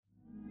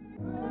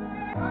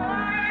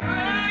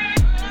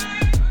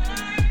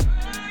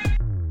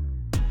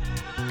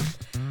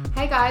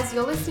guys,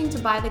 you're listening to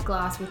By the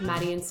Glass with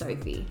Maddie and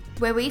Sophie,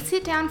 where we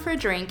sit down for a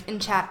drink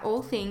and chat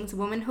all things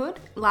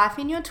womanhood, life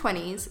in your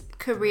 20s,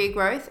 career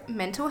growth,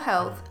 mental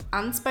health,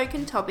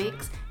 unspoken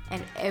topics,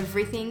 and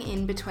everything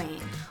in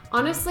between.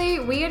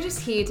 Honestly, we are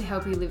just here to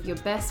help you live your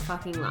best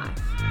fucking life.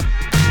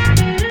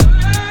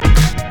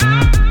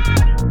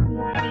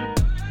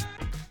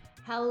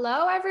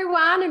 Hello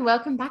everyone and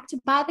welcome back to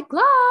By the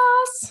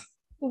Glass.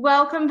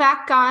 Welcome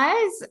back,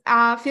 guys.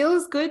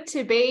 Feels good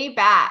to be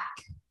back.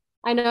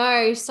 I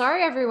know.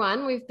 Sorry,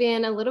 everyone. We've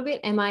been a little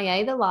bit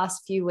MIA the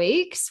last few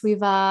weeks. We've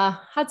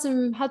had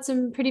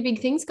some pretty big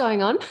things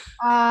going on.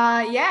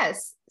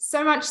 Yes.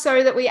 So much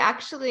so that we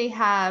actually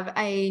have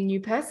a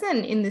new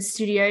person in the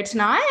studio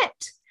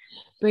tonight.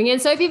 Bring in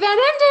Sophie Van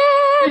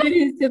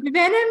Emden. Sophie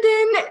Van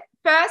Emden.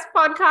 First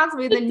podcast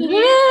with a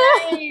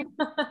new name.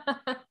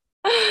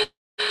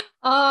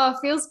 Oh,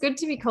 feels good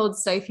to be called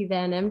Sophie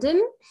Van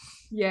Emden.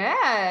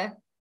 Yeah.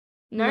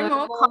 No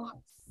more cocks.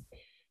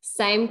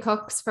 Same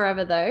cocks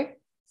forever, though.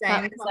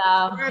 Same That's cocks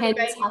our forever, hence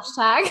baby.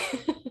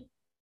 hashtag.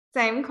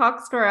 Same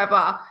cocks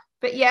forever.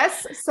 But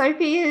yes,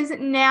 Sophie is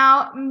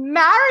now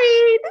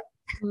married.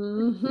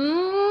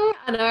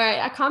 I know.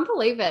 I can't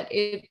believe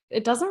it.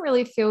 It doesn't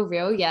really feel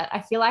real yet.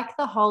 I feel like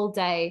the whole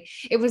day,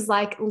 it was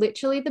like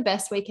literally the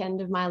best weekend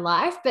of my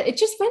life, but it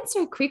just went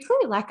so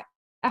quickly. Like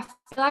I feel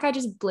like I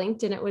just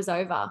blinked and it was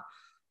over.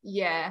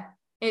 Yeah,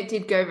 it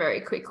did go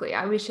very quickly.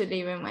 I wish it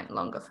even went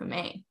longer for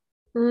me.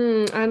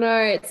 I know.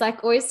 It's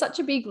like always such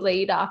a big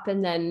lead up,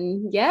 and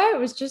then it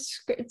was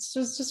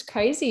just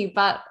crazy.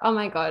 But oh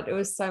my God, it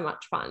was so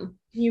much fun.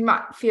 You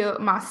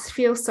must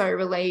feel so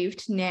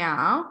relieved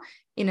now,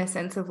 in a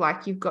sense of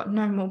like you've got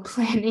no more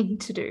planning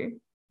to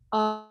do.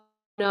 Oh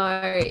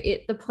no,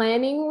 the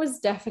planning was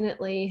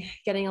definitely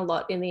getting a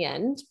lot in the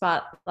end,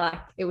 but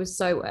like it was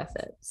so worth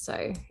it.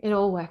 So it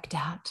all worked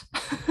out.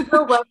 It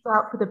all worked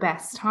out for the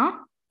best, huh?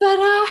 But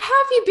how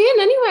have you been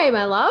anyway,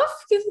 my love?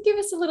 Give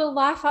us a little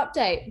life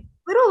update.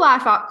 Little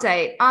life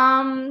update.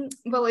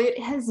 Well, it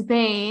has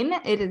been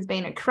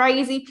a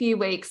crazy few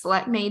weeks,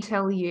 let me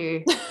tell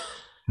you.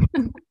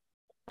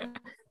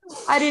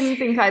 I didn't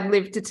think I'd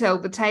live to tell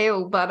the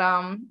tale, but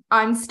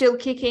I'm still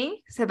kicking,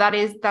 so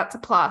that's a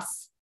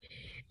plus.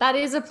 That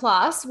is a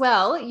plus.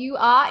 Well, you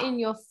are in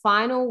your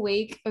final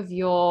week of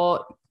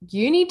your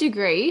uni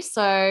degree,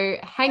 so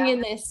hang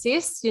in there,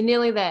 sis. You're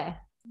nearly there.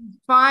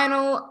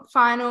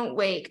 Final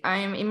week.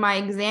 I'm in my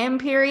exam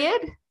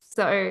period,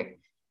 so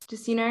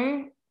just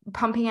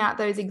pumping out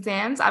those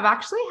exams. I've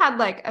actually had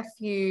like a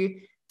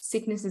few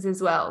sicknesses as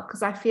well,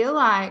 because I feel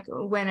like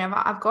whenever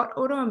I've got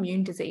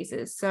autoimmune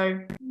diseases, so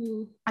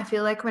I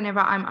feel like whenever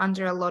I'm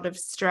under a lot of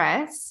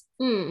stress,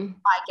 I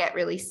get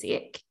really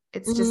sick.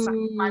 It's just like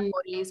my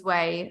body's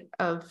way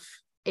of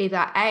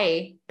either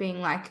A, being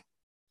like,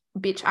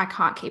 bitch, I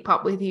can't keep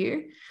up with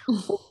you,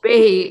 or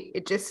B,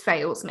 it just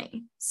fails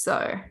me.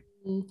 So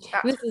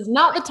this is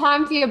not the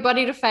time for your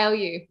body to fail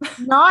you.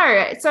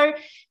 No. So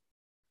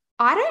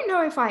I don't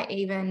know if I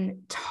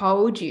even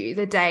told you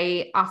the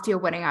day after your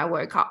wedding, I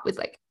woke up with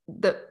like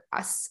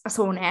a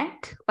sore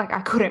neck. Like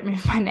I couldn't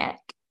move my neck.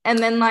 And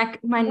then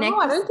like my neck.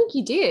 I don't think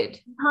you did.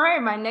 No,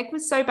 my neck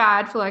was so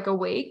bad for like a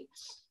week.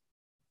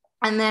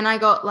 And then I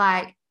got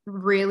like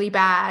really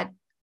bad,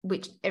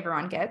 which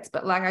everyone gets,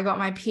 but like I got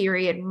my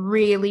period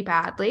really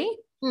badly,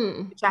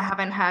 which I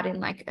haven't had in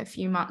like a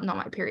few months, not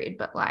my period,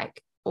 but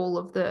like all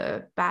of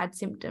the bad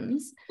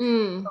symptoms for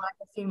like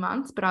a few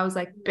months, but I was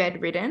like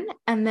bedridden.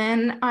 And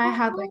then I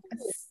had like a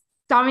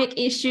stomach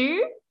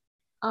issue.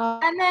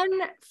 And then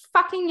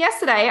fucking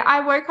yesterday I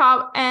woke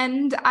up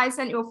and I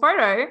sent you a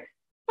photo.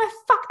 I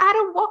had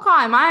a walk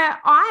eye. My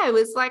eye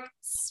was like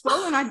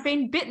swollen. I'd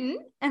been bitten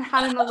and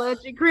had an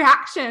allergic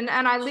reaction.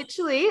 And I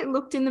literally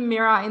looked in the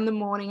mirror in the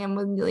morning and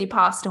was nearly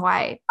passed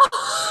away.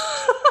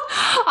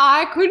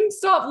 I couldn't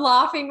stop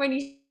laughing when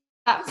you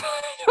that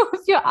photo of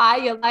your eye.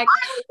 You're like,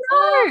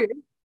 no,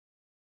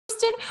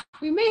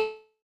 we may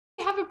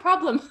have a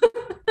problem.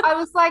 I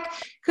was like,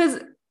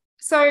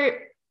 so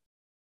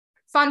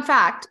fun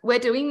fact, we're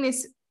doing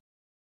this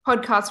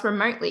podcast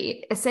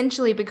remotely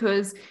essentially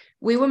because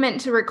we were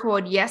meant to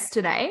record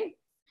yesterday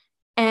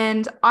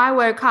and I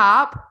woke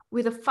up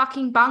with a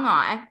fucking bung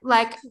eye.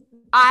 Like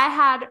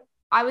I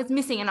was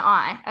missing an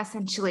eye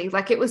essentially.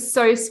 Like it was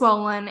so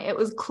swollen. It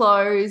was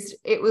closed.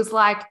 It was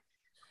like,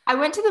 I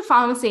went to the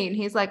pharmacy and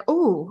he's like,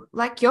 oh,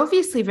 like you're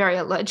obviously very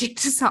allergic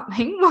to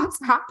something. What's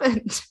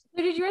happened? So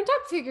did you end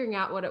up figuring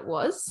out what it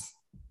was?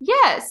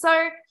 Yeah.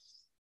 So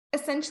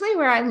essentially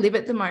where I live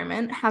at the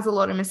moment has a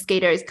lot of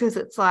mosquitoes because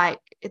it's like,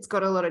 it's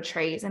got a lot of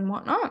trees and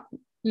whatnot.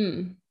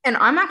 And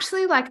I'm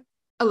actually like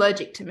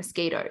allergic to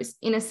mosquitoes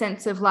in a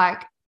sense of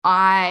like,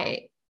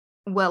 I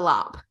well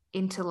up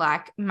into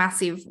like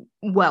massive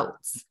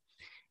welts.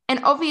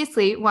 And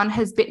obviously one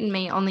has bitten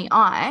me on the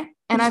eye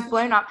and I've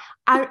blown up.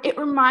 It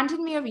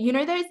reminded me of,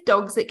 those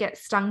dogs that get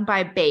stung by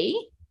a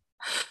bee?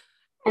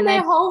 And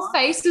their whole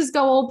faces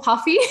go all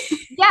puffy.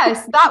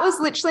 Yes, that was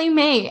literally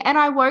me. And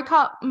I woke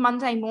up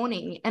Monday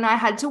morning and I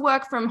had to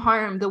work from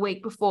home the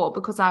week before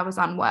because I was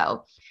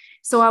unwell.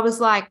 So I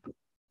was like,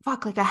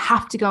 fuck, like I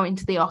have to go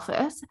into the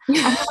office. And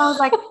then I was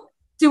like,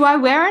 do I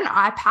wear an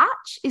eye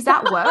patch? Is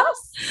that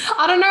worse?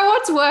 I don't know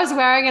what's worse,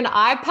 wearing an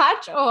eye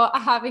patch or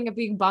having a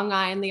big bung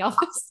eye in the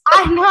office.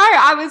 I know.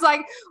 I was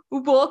like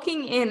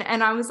walking in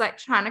and I was like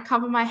trying to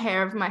cover my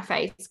hair over my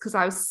face because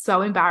I was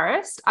so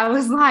embarrassed. I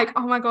was like,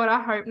 oh my God,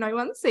 I hope no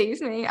one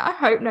sees me. I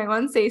hope no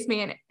one sees me.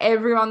 And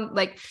everyone was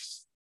like,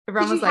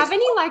 did you have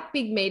any like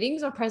big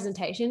meetings or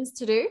presentations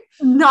to do?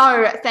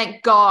 No,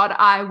 thank God.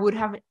 I would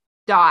have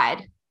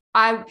died.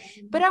 But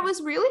it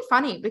was really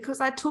funny because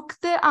I took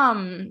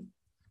the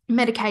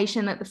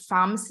medication that the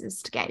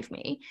pharmacist gave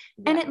me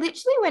and it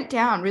literally went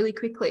down really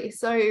quickly.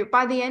 So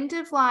by the end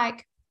of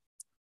like,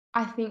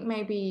 I think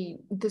maybe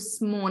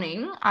this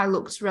morning, I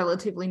looked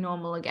relatively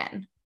normal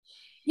again.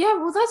 Yeah,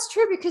 well, that's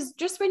true because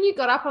just when you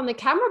got up on the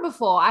camera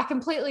before, I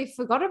completely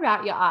forgot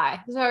about your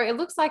eye. So it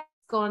looks like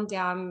it's gone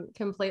down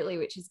completely,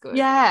 which is good.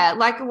 Yeah,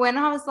 like when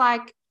I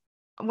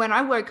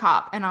woke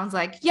up and I was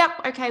like, yep,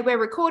 okay, we're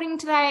recording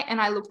today.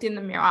 And I looked in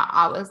the mirror,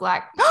 I was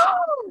like, oh,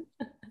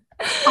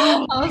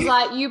 I was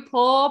like, you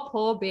poor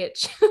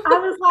bitch. I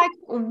was like,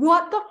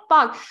 what the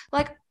fuck?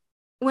 Like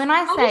when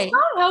I say, just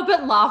can't help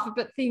but laugh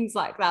at things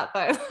like that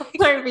though.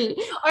 Sophie,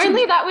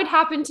 only that would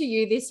happen to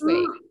you this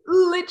week.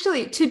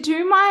 Literally, to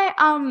do my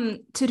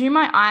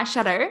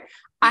eyeshadow,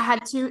 I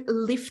had to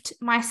lift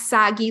my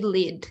saggy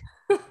lid.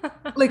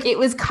 Like it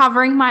was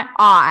covering my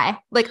eye.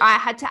 Like I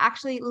had to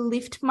actually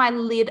lift my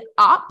lid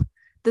up,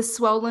 the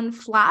swollen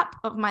flap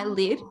of my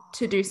lid,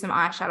 to do some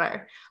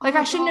eyeshadow. Like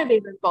I shouldn't have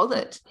even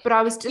bothered, but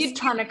I was just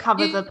trying to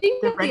cover the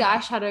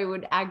eyeshadow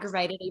would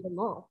aggravate it even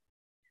more.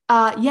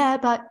 Yeah,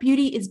 but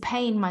beauty is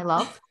pain, my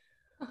love.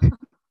 Well,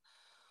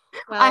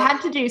 I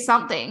had to do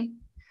something,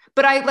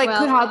 but I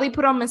could hardly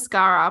put on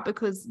mascara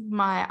because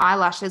my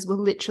eyelashes were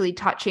literally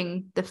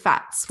touching the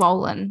fat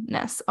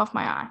swollenness of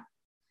my eye.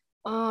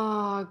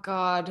 Oh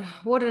God,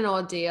 what an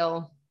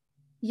ordeal.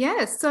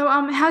 Yeah. So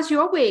how's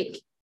your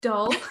week,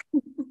 doll?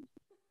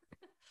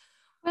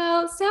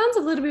 Well, it sounds a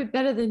little bit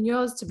better than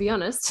yours, to be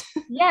honest.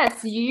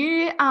 Yes,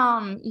 you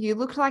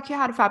looked like you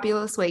had a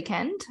fabulous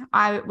weekend.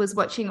 I was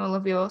watching all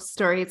of your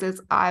stories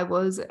as I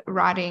was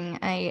writing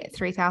a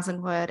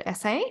 3,000-word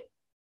essay.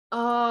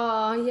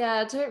 Oh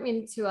yeah, I don't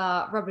mean to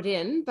rub it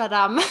in, but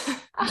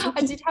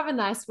I did have a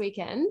nice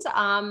weekend.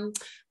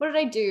 What did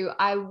I do?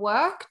 I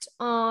worked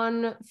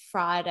on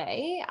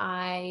Friday.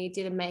 I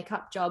did a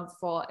makeup job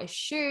for a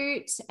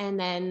shoot, and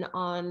then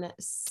I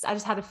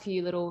just had a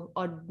few little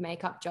odd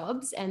makeup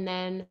jobs, and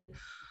then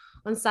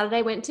on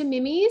Saturday went to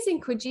Mimi's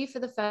in Coogee for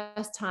the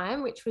first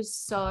time, which was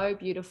so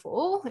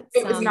beautiful.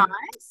 It was nice.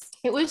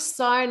 It was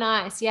so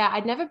nice. Yeah,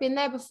 I'd never been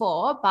there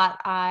before, but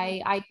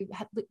I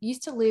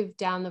used to live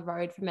down the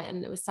road from it,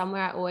 and it was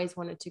somewhere I always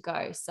wanted to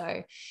go.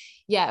 So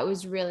yeah, it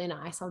was really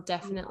nice. I'll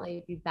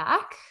definitely be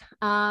back.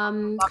 I'd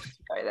love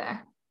to go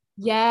there.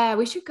 Yeah,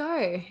 we should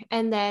go.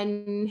 And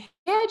then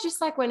just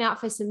like went out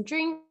for some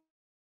drinks.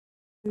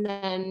 And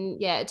then,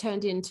 it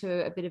turned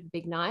into a bit of a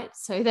big night.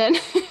 So then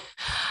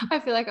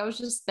I feel like I was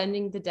just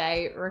spending the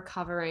day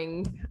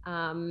recovering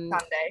Sunday,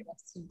 the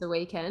rest of the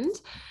weekend.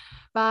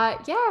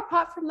 But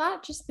apart from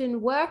that, just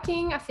been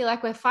working. I feel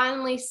like we're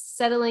finally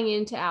settling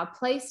into our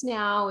place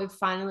now. We've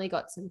finally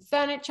got some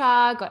furniture,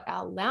 got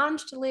our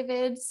lounge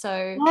delivered.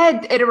 So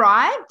it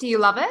arrived. Do you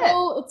love it?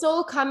 It's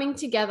all coming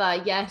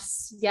together.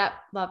 Yes. Yep.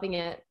 Loving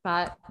it.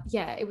 But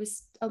it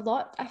was a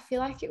lot. I feel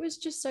like it was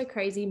just so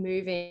crazy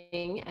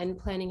moving and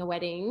planning a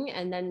wedding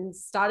and then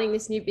starting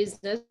this new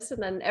business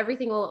and then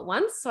everything all at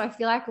once. So I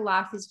feel like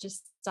life is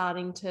just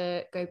starting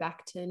to go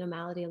back to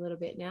normality a little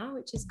bit now,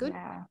 which is good.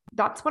 Yeah,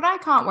 that's what I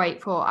can't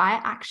wait for. I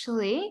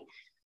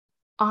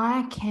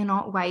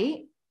cannot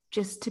wait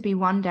just to be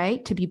one day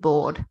to be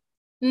bored.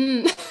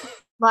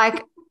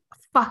 Like,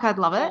 fuck, I'd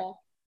love it.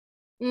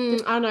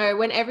 I know,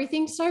 when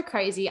everything's so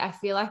crazy, I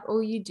feel like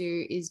all you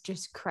do is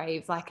just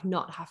crave like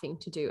not having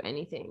to do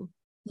anything.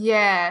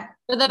 Yeah.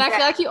 But then I feel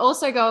like you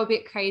also go a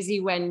bit crazy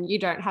when you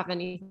don't have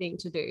anything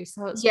to do.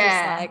 So it's just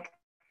like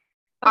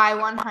I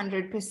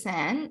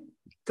 100%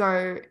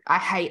 go. I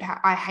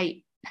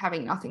hate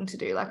having nothing to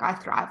do. Like I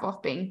thrive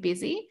off being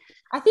busy.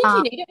 I think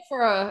you need it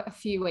for a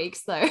few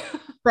weeks though.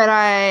 But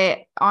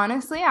I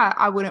honestly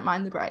wouldn't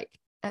mind the break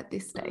at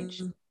this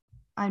stage.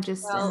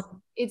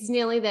 It's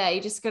nearly there.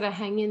 You just got to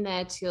hang in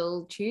there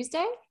till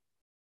Tuesday.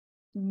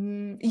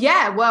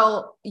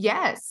 Yes,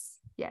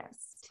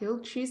 till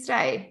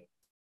Tuesday.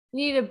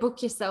 You need to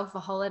book yourself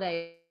a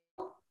holiday.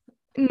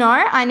 No,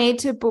 I need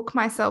to book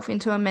myself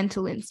into a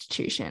mental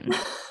institution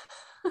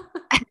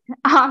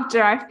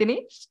after I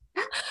finish.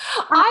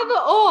 Either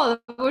or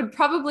would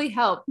probably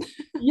help.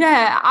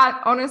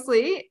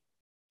 Honestly,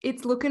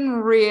 it's looking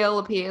real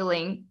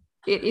appealing.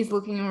 It is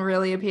looking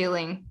really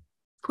appealing.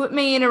 Put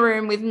me in a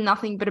room with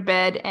nothing but a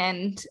bed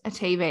and a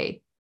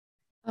TV.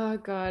 Oh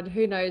God,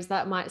 who knows?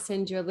 That might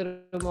send you a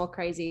little more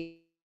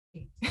crazy.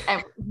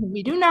 And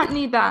we do not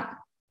need that.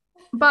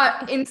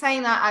 But in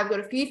saying that, I've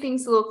got a few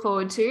things to look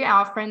forward to.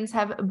 Our friends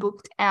have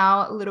booked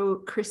our little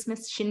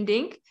Christmas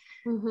shindig.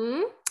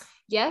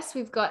 yes,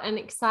 we've got an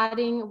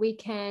exciting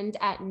weekend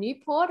at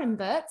Newport and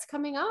Bert's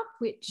coming up,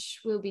 which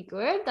will be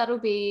good. That'll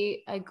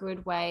be a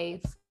good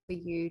way for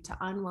you to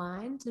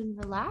unwind and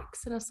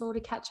relax and us all to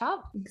catch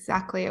up.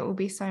 Exactly. It will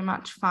be so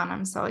much fun.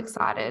 I'm so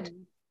excited.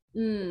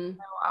 Mm.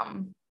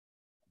 So,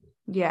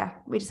 yeah,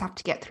 we just have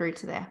to get through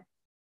to there.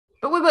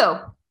 But we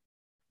will.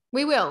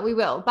 We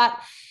will. But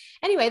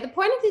anyway, the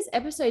point of this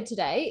episode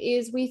today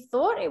is we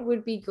thought it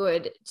would be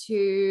good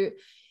to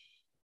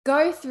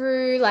go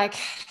through, like,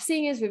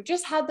 seeing as we've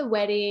just had the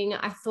wedding,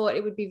 I thought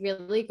it would be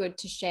really good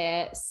to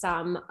share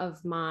some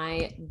of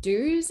my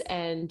do's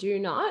and do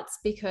nots,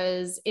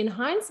 because in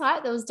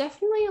hindsight, there was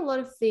definitely a lot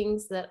of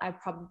things that I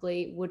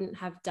probably wouldn't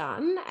have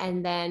done.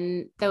 And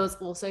then there was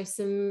also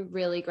some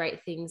really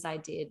great things I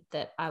did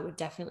that I would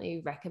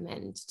definitely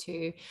recommend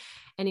to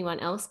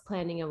anyone else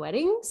planning a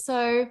wedding.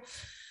 So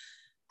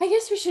I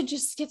guess we should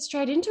just get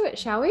straight into it,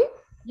 shall we?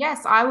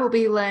 Yes, I will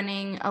be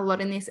learning a lot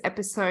in this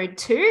episode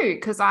too,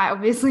 because I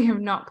obviously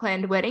have not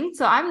planned a wedding.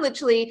 So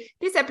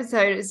this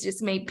episode is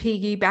just me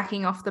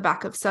piggybacking off the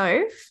back of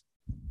Soph.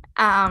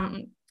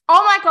 Oh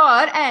my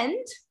God.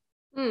 And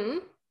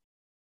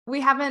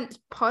we haven't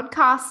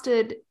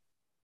podcasted,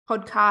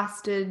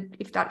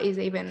 if that is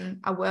even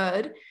a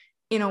word,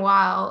 in a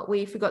while.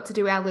 We forgot to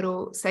do our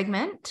little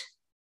segment,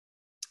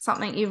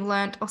 something you've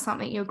learnt or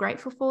something you're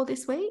grateful for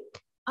this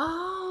week.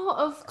 Oh,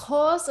 of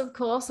course.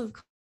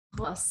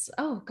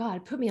 Oh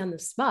God, put me on the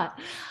spot.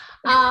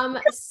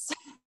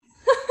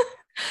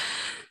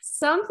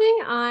 Something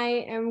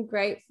I am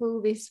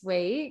grateful this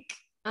week.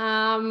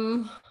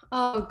 Oh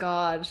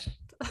God,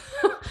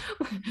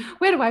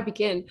 where do I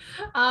begin?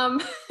 I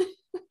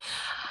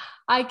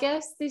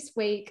guess this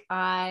week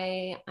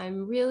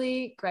I'm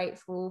really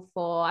grateful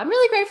for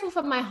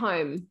my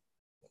home.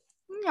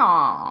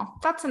 Aw,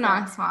 that's a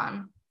nice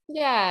one.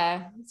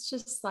 Yeah, it's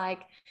just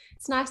like,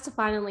 it's nice to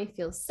finally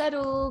feel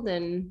settled,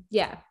 and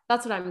yeah,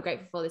 that's what I'm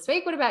grateful for this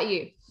week. What about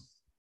you?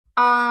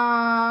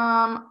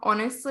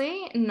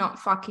 Honestly, not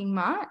fucking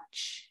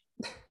much.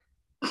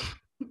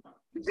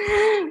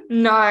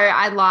 No,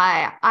 I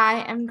lie.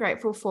 I am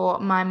grateful for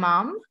my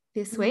mum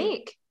this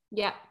week.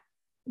 Yeah.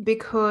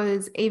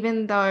 Because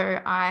even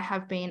though I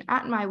have been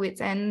at my wit's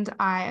end,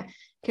 I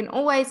can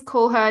always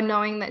call her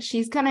knowing that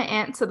she's going to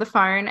answer the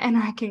phone, and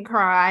I can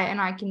cry and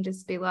I can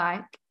just be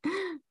like,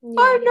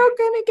 I'm not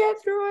going to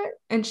get through it.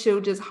 And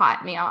she'll just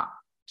hype me up.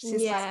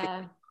 She's just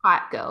a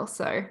hype girl.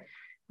 So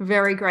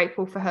very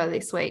grateful for her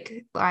this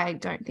week. I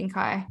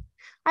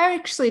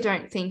actually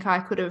don't think I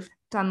could have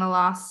done the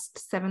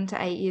last 7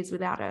 to 8 years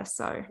without her.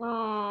 So,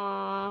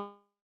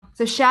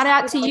 so shout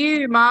out to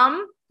you,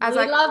 Mum. I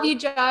love you,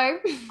 Joe.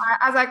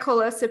 As I call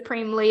her,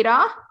 supreme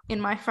leader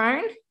in my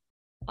phone.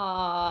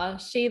 Oh,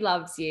 she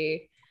loves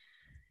you.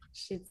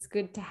 It's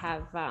good to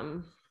have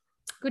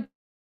good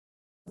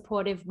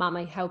supportive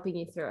mama helping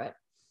you through it.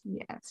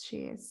 Yes, she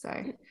is. So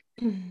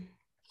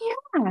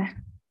yeah.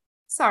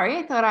 Sorry,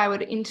 I thought I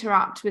would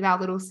interrupt with our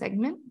little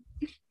segment.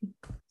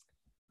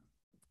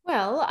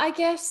 Well, I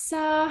guess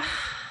we'll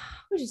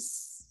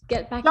just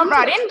get back Jump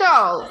right in,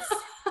 dolls.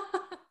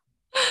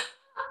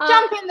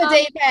 Jump in the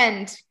deep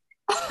end.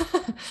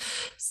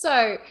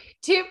 So,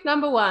 tip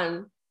number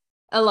 1,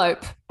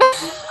 elope.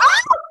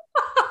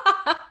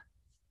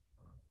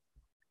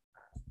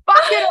 Fuck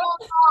it all.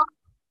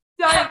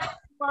 Don't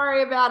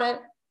worry about it.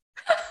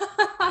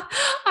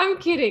 I'm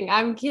kidding.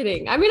 I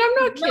mean, I'm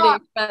not kidding,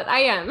 but I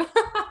am.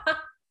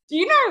 Do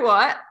you know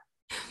what?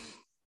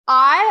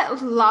 I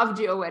loved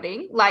your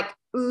wedding. Like,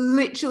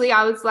 literally,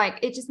 I was like,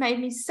 it just made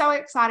me so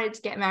excited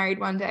to get married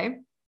one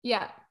day.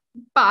 Yeah.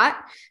 But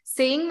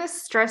seeing the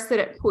stress that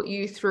it put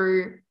you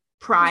through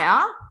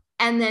prior,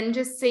 and then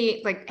just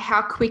see like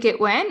how quick it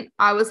went,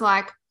 I was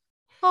like,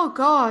 oh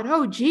God,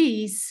 oh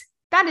geez,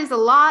 that is a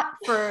lot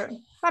for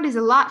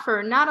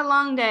not a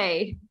long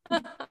day.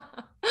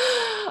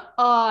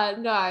 Oh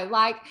no,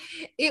 like,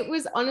 it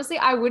was honestly,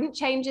 I wouldn't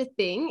change a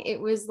thing.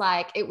 It was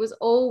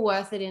all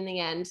worth it in the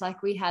end.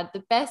 Like, we had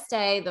the best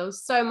day. There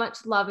was so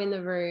much love in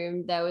the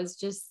room. There was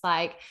just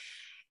like,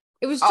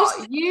 it was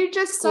just you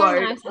just so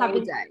nice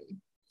having day.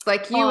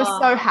 Like, you were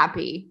so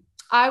happy.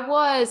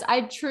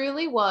 I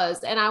truly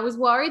was. And I was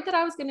worried that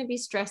I was going to be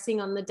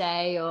stressing on the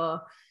day, or,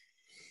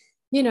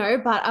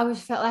 but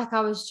felt like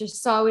I was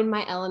just so in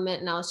my element,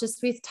 and I was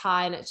just with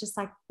Ty, and it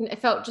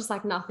felt just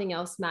like nothing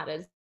else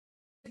mattered.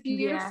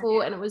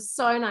 Beautiful. And it was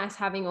so nice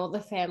having all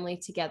the family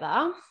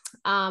together.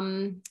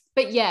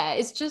 But yeah,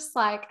 it's just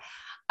like,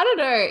 I don't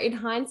know, in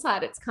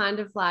hindsight, it's kind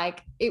of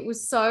like, it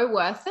was so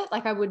worth it.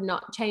 Like, I would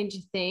not change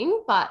a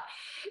thing. But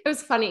it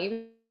was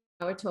funny,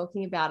 we were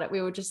talking about it,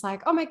 we were just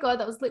like, oh my God,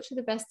 that was literally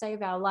the best day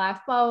of our life,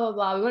 blah blah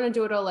blah, we want to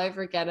do it all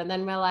over again. And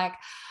then we're like,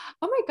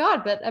 oh my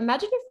God, but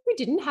imagine if we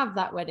didn't have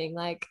that wedding.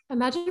 Like,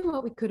 imagine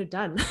what we could have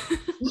done.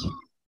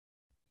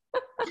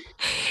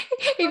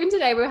 Even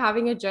today we were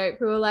having a joke,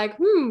 we were like,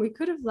 we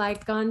could have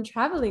like gone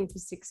traveling for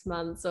 6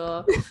 months,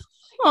 or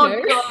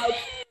God,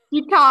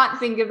 you can't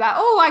think of that.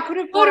 Oh, I could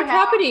have bought a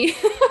property.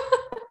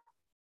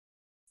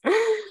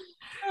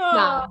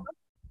 No.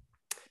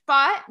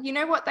 But you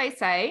know what they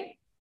say,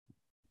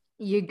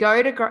 You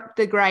go to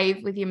the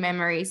grave with your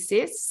memories,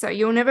 sis. So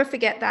you'll never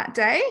forget that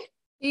day.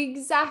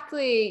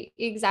 Exactly.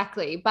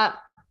 But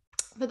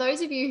for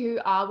those of you who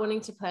are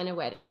wanting to plan a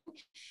wedding,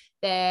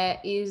 there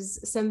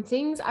is some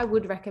things I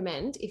would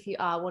recommend if you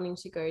are wanting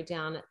to go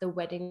down the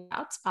wedding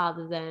route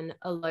rather than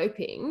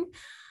eloping.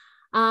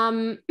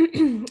 I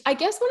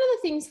guess one of the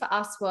things for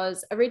us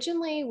was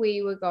originally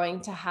we were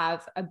going to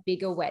have a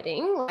bigger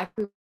wedding. Like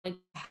we wanted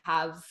to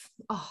have,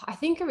 I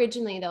think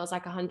originally there was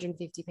like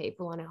 150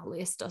 people on our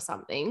list or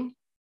something.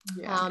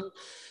 Yeah.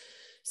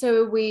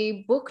 So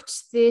we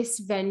booked this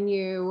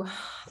venue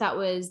that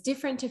was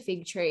different to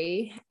Fig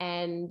Tree,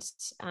 and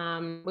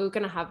we were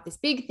going to have this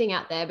big thing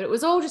out there, but it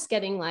was all just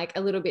getting like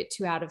a little bit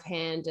too out of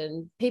hand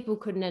and people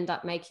couldn't end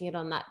up making it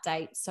on that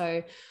date.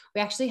 So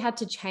we actually had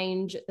to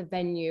change the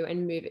venue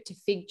and move it to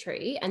Fig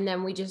Tree. And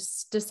then we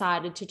just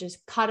decided to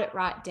just cut it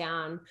right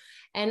down.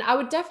 And I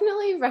would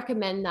definitely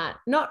recommend that,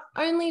 not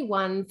only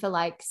one for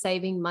like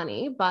saving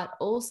money, but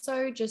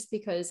also just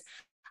because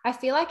I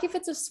feel like if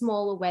it's a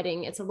smaller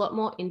wedding, it's a lot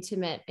more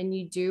intimate and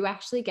you do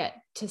actually get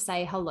to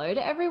say hello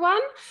to everyone.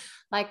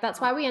 Like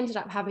that's why we ended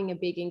up having a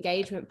big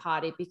engagement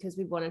party, because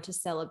we wanted to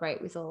celebrate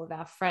with all of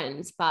our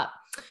friends. But,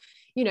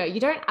 you know,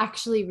 you don't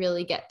actually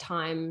really get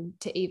time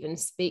to even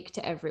speak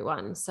to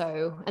everyone.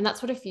 So, and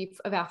that's what a few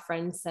of our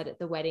friends said at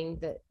the wedding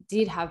that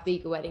did have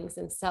bigger weddings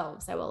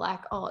themselves. They were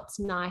like, oh, it's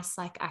nice,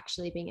 like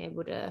actually being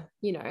able to,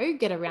 you know,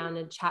 get around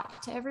and chat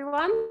to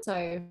everyone.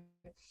 So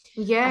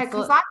yeah,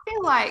 because I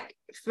feel like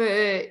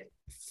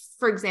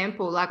for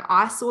example, like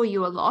I saw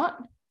you a lot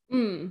at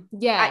your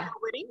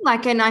wedding,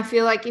 like, and I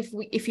feel like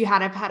if you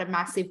had have had a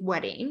massive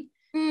wedding,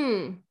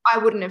 I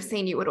wouldn't have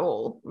seen you at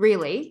all,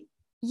 really.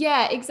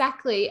 Yeah,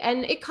 exactly.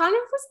 And it kind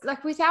of was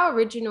like with our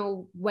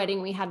original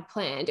wedding we had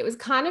planned, it was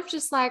kind of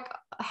just like,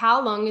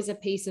 how long is a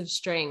piece of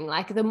string?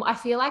 Like I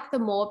feel like the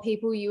more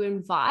people you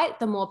invite,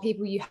 the more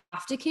people you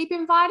have to keep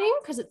inviting,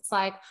 because it's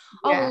like,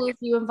 oh, well, if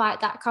you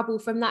invite that couple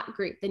from that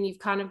group, then you've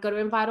kind of got to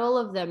invite all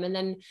of them. And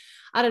then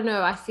I don't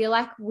know, I feel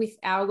like with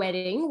our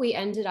wedding, we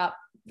ended up,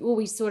 well,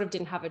 we sort of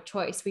didn't have a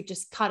choice. We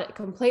just cut it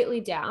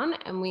completely down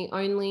and we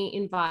only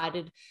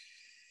invited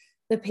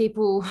the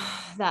people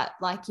that,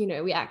 like, you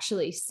know, we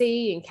actually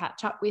see and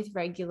catch up with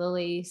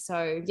regularly.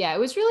 So yeah, it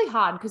was really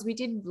hard because we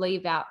did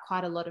leave out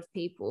quite a lot of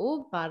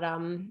people, but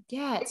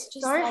yeah, it's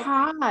just so like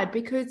hard,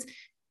 because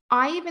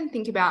I even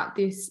think about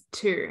this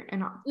too,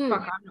 and fuck,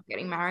 I'm not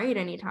getting married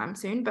anytime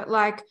soon, but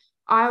like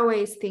I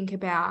always think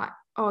about,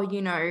 oh,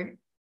 you know,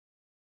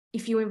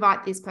 if you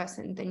invite this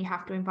person, then you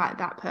have to invite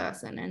that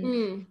person.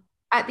 And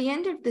at the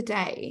end of the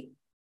day,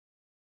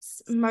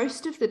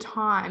 most of the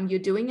time you're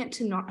doing it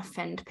to not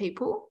offend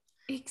people.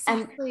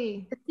 Exactly.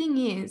 And the thing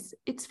is,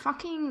 it's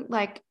fucking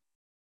like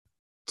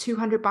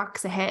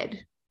 $200 a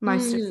head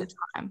most of the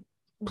time,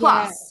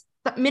 plus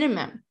that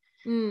minimum.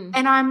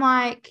 And I'm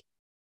like,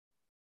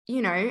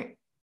 you know,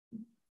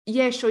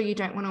 yeah, sure, you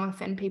don't want to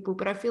offend people,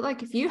 but I feel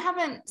like if you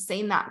haven't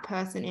seen that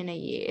person in a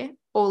year,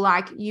 or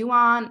like you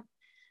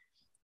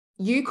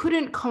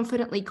couldn't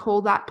confidently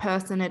call that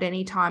person at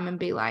any time and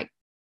be like,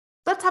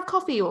 let's have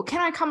coffee, or can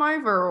I come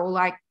over, or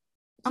like,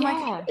 I'm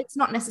like, it's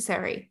not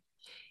necessary.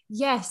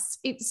 Yes,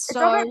 it's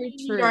so true.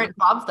 You don't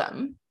love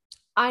them.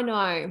 I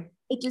know.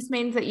 It just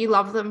means that you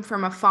love them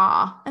from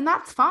afar, and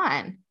that's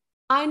fine.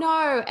 I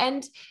know.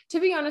 And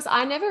to be honest,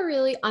 I never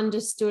really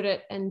understood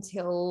it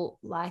until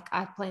like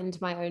I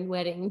planned my own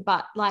wedding,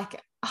 but like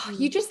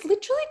you just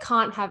literally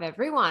can't have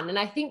everyone. And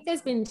I think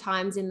there's been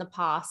times in the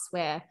past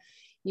where,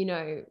 you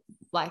know,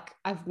 like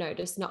I've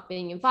noticed not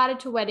being invited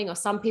to a wedding, or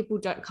some people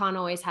can't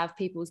always have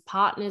people's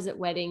partners at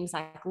weddings,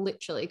 like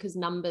literally because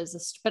numbers are,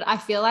 but I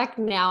feel like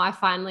now I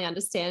finally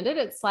understand it.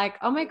 It's like,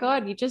 oh my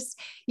God, you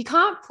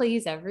can't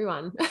please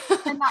everyone.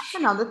 And that's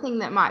another thing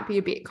that might be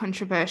a bit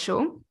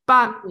controversial,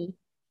 but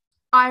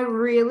I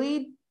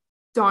really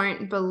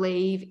don't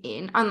believe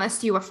in,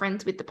 unless you are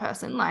friends with the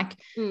person, like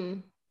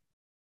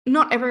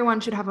not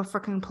everyone should have a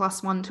freaking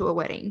 +1 to a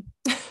wedding.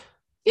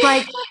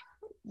 Like,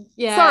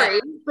 sorry,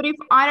 but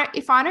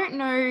if I don't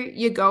know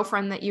your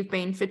girlfriend that you've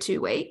been for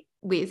 2 weeks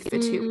with for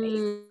 2 weeks,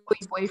 or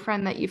your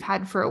boyfriend that you've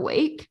had for a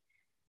week,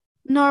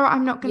 no,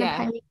 I'm not going to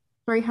pay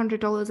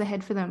 $300 a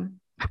head for them.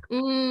 I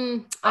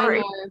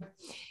know.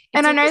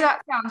 And I know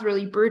that sounds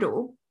really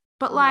brutal,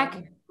 but like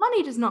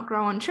money does not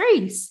grow on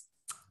trees.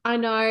 I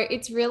know,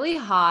 it's really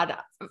hard.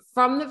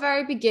 From the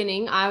very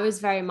beginning, I was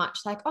very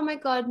much like, oh my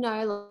God,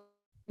 no,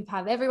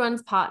 have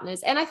everyone's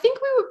partners. And I think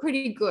we were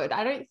pretty good.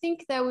 I don't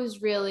think there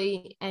was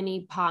really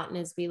any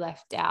partners we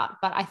left out,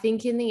 but I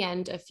think in the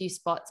end, a few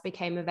spots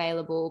became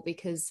available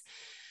because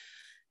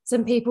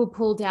some people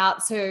pulled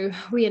out. So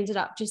we ended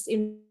up just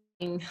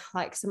inviting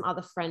like some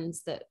other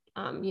friends that,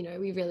 you know,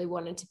 we really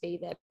wanted to be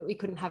there, but we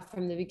couldn't have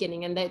from the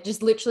beginning. And there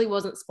just literally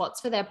wasn't spots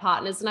for their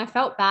partners. And I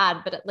felt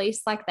bad, but at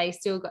least like they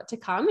still got to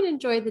come and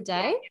enjoy the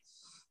day.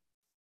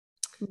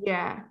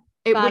 Yeah.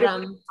 It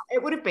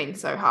would have been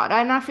so hard.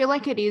 And I feel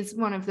like it is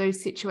one of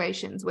those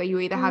situations where you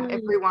either have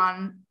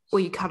everyone or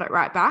you cut it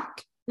right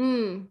back.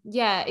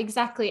 Yeah,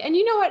 exactly. And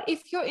you know what?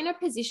 If you're in a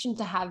position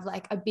to have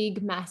like a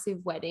big,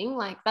 massive wedding,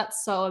 like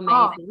that's so Oh,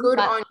 amazing. good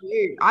But on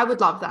you. I would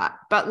love that.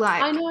 But I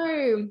like,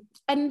 know.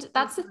 And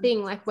that's the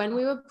thing. Like when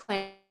we were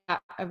planning our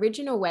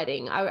original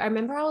wedding, I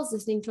remember I was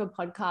listening to a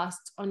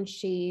podcast on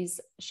She's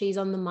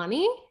on the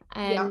Money.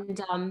 yeah.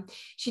 And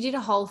she did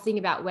a whole thing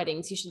about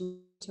weddings. You should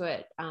listen to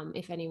it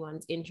if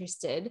anyone's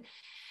interested.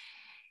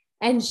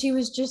 And she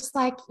was just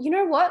like, you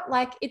know what?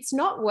 Like, it's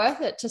not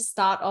worth it to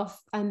start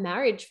off a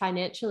marriage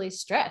financially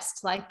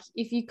stressed. Like,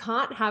 if you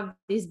can't have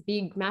this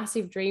big,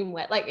 massive dream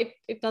like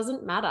it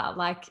doesn't matter.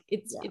 Like,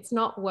 it's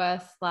not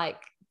worth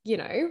like, you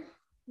know.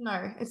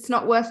 No, it's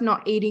not worth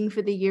not eating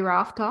for the year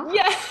after.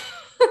 Yeah.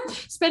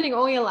 Spending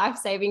all your life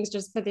savings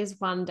just for this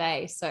one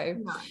day. So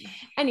No.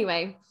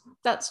 anyway,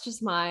 that's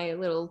just my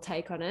little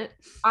take on it.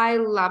 I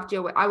loved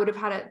I would have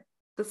had it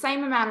the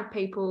same amount of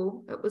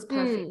people. It was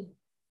perfect.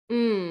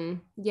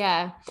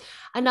 Yeah.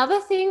 Another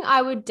thing I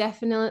would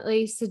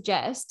definitely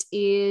suggest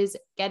is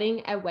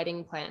getting a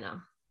wedding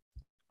planner.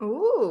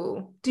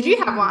 Ooh, did you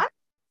have one?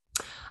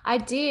 I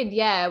did.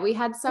 Yeah. We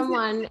had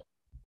someone.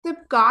 The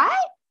guy?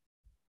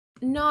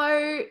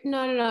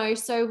 No.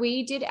 So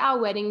we did our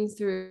wedding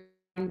through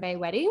Bay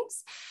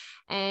Weddings,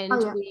 and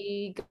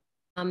we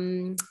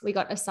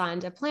got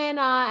assigned a planner,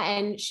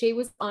 and she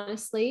was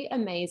honestly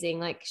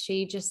amazing. Like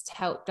she just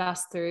helped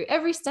us through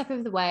every step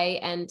of the way.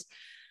 And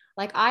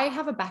like I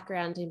have a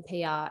background in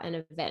PR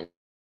and event.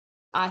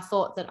 I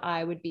thought that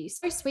I would be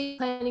so sweet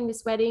planning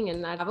this wedding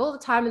and I'd have all the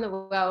time in the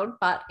world,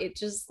 but it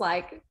just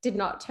like did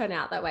not turn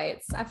out that way.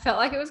 I felt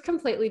like it was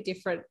completely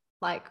different,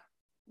 like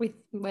with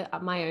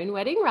my own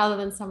wedding rather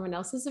than someone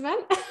else's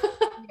event.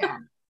 Yeah.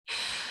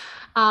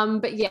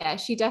 But yeah,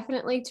 she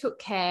definitely took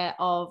care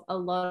of a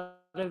lot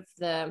of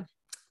the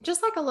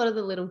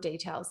little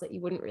details that you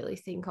wouldn't really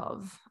think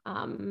of.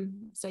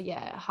 So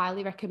yeah,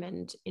 highly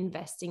recommend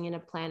investing in a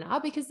planner,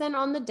 because then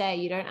on the day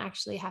you don't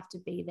actually have to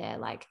be there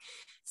like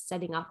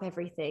setting up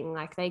everything.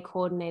 Like they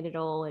coordinate it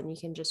all and you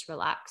can just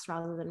relax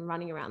rather than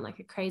running around like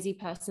a crazy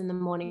person the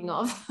morning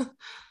of.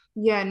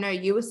 Yeah, no,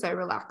 you were so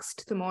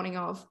relaxed the morning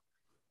of.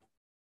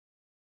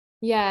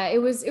 Yeah, it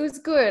was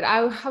good.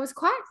 I was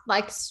quite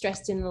like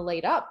stressed in the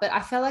lead up, but I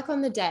felt like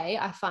on the day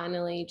I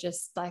finally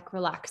just like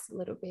relaxed a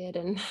little bit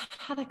and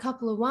had a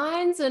couple of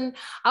wines, and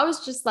I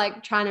was just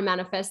like trying to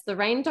manifest the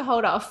rain to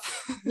hold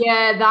off.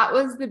 Yeah, that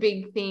was the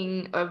big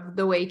thing of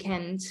the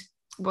weekend,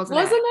 wasn't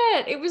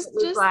it? It was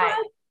just like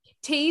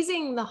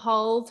teasing the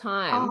whole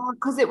time. Oh,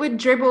 because it would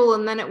dribble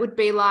and then it would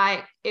be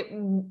like it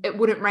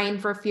wouldn't rain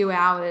for a few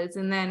hours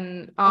and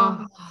then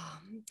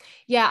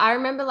yeah, I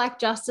remember like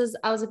just as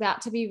I was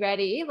about to be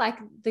ready, like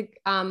the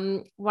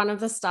one of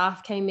the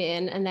staff came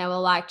in and they were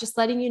like, just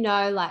letting you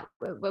know, like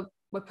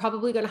we're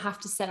probably going to have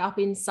to set up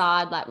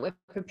inside, like we're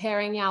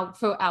preparing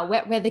for our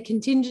wet weather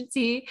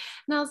contingency.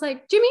 And I was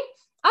like, Jimmy,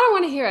 I don't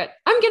want to hear it.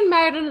 I'm getting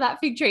married under that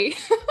fig tree.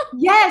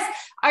 Yes.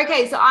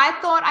 Okay. So I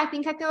thought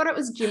it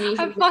was Jimmy.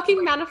 I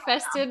fucking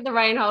manifested the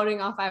rain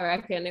holding off, I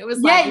reckon. It was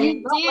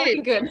you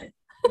did. Good.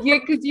 Yeah,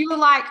 because you were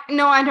like,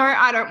 no, I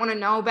don't want to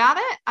know about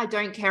it. I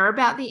don't care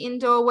about the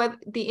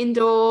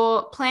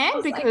indoor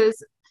plan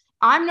because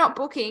I'm not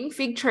booking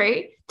fig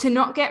tree to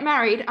not get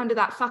married under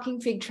that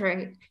fucking fig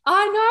tree.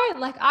 I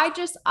know. Like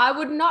I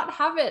would not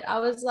have it. I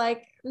was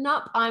like,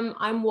 nope,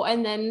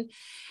 and then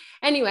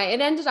anyway, it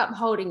ended up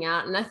holding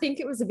out, and I think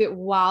it was a bit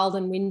wild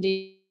and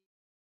windy,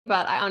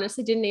 but I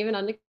honestly didn't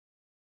even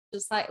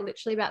just like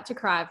literally about to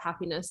cry of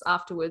happiness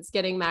afterwards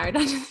getting married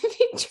under the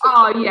fig tree.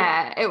 Oh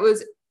yeah, it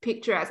was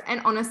picturesque.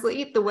 And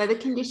honestly, the weather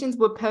conditions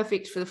were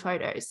perfect for the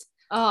photos.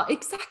 Oh,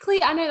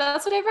 exactly. I know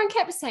that's what everyone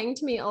kept saying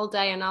to me all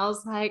day. And I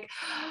was like,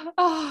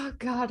 oh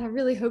God, I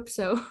really hope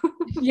so.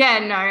 Yeah,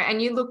 no.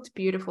 And you looked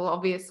beautiful,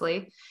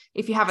 obviously.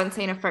 If you haven't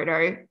seen a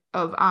photo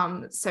of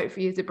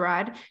Sophie as a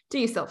bride, do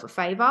yourself a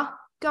favor.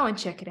 Go and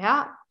check it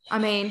out. I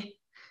mean,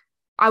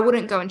 I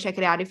wouldn't go and check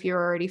it out if you're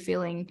already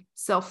feeling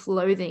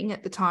self-loathing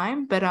at the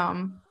time, but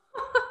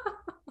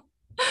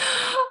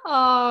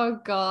oh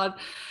God.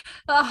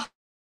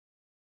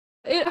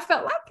 I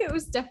felt like it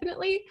was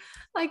definitely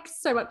like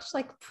so much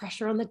like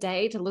pressure on the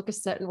day to look a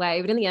certain way,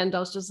 but in the end I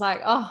was just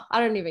like, oh, I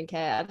don't even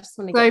care. I just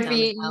want to get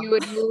Sophie, you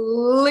would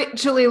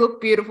literally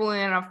look beautiful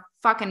in a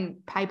fucking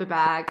paper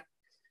bag.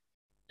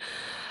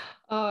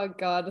 Oh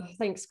God,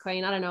 thanks,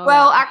 Queen. I don't know.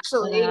 Well,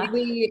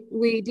 actually,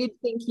 we did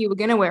think you were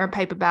going to wear a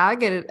paper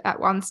bag at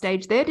one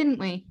stage there, didn't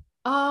we?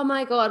 Oh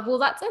my God. Well,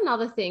 that's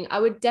another thing. I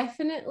would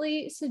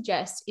definitely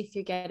suggest if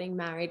you're getting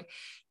married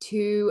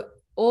to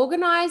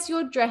organize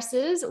your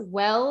dresses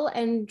well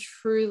and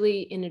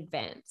truly in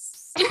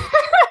advance.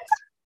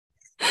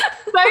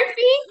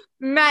 Sophie,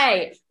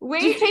 May,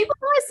 people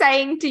are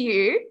saying to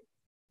you,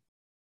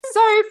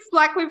 so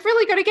like we've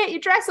really got to get your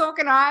dress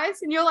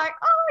organized, and you're like,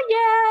 oh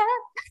yeah.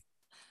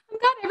 I'm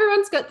glad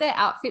everyone's got their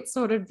outfit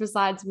sorted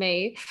besides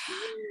me.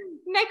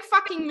 Next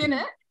fucking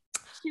minute,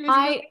 she was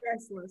really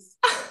dressless.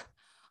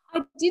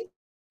 I did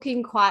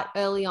looking quite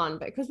early on,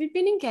 but because we've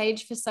been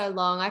engaged for so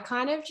long, I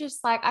kind of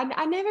just like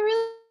I never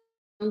really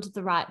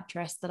the right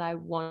dress that I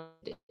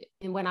wanted.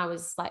 And when I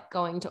was like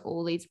going to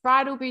all these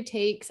bridal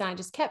boutiques, and I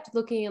just kept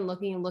looking and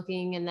looking and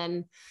looking. And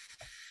then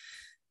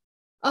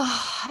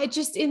it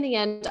just, in the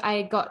end,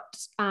 I got,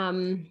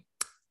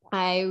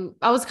 I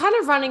was kind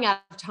of running out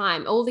of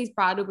time. All these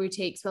bridal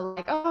boutiques were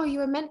like, oh, you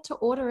were meant to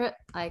order it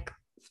like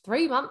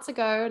 3 months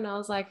ago. And I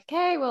was like,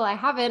 okay, well, I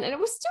haven't. And it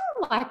was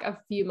still like a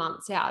few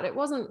months out. It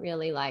wasn't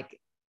really like,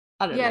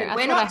 I don't know.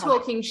 We're not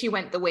talking she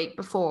went the week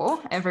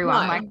before,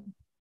 everyone.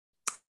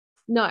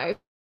 No.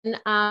 And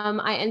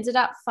I ended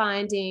up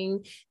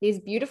finding these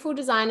beautiful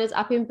designers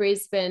up in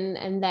Brisbane,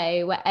 and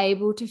they were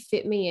able to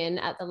fit me in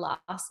at the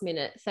last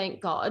minute, thank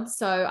God.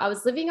 So I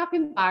was living up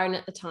in Byron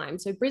at the time.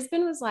 So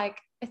Brisbane was like,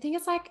 I think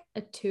it's like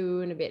a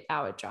 2 and a bit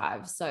hour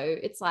drive. So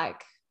it's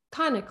like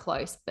kind of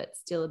close, but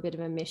still a bit of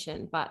a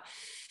mission. But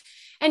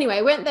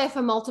anyway, went there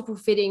for multiple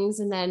fittings.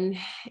 And then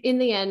in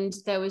the end,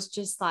 there was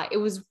just like, it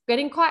was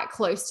getting quite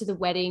close to the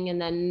wedding.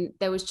 And then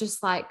there was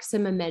just like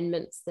some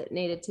amendments that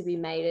needed to be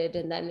made.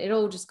 And then it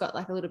all just got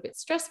like a little bit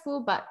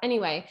stressful. But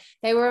anyway,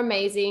 they were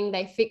amazing.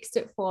 They fixed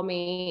it for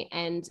me.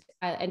 And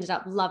I ended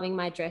up loving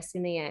my dress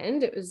in the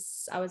end.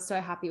 I was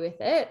so happy with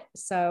it.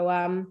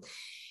 So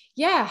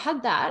yeah, I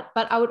had that.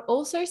 But I would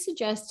also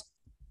suggest,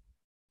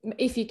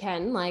 if you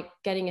can, like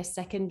getting a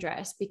second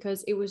dress,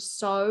 because it was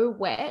so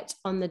wet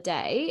on the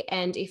day.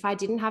 And if I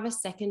didn't have a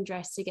second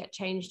dress to get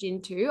changed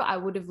into, I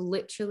would have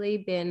literally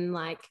been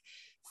like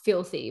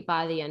filthy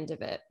by the end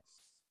of it.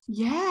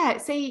 Yeah.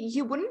 See,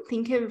 you wouldn't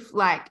think of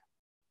like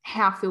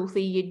how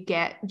filthy you'd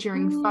get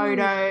during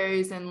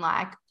photos and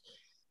like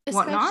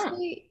whatnot.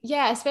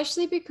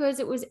 Especially because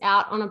it was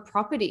out on a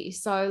property.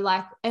 So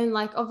like, and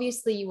like,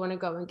 obviously you want to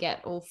go and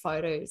get all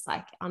photos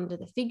like under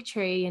the fig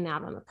tree and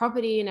out on the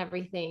property and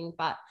everything.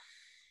 But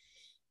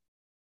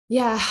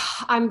yeah,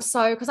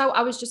 because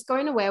I was just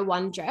going to wear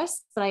one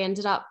dress, but I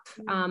ended up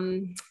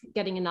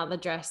getting another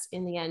dress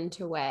in the end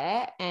to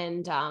wear.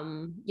 And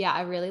yeah,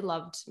 I really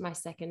loved my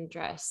second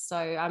dress. So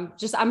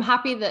I'm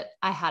happy that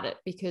I had it,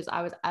 because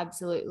I was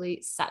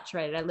absolutely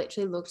saturated. I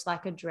literally looked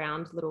like a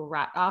drowned little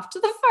rat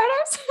after the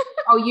photos.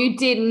 Oh, you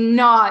did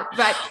not,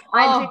 but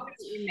I do know what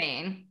you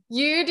mean.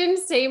 You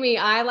didn't see me.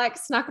 I like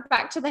snuck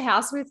back to the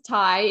house with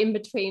Ty in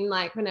between,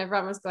 like when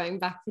everyone was going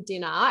back for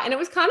dinner. And it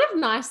was kind of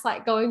nice,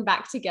 like going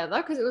back together,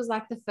 because it was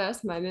like the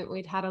first moment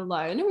we'd had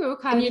alone. And we were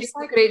kind of just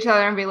look at each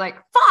other and be like,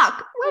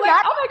 fuck, oh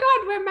my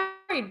God, we're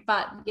married.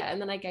 But yeah,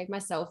 and then I gave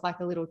myself like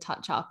a little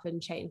touch up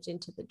and changed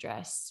into the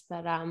dress.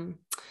 But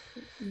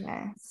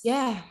yes.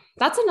 Yeah,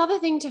 that's another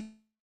thing to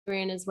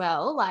in as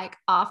well. Like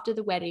after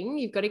the wedding,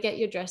 you've got to get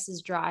your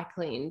dresses dry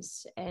cleaned.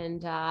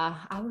 And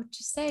I would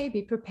just say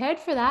be prepared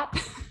for that.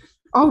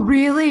 Oh,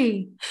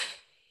 really?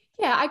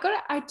 Yeah,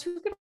 I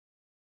took it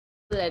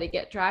there to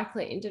get dry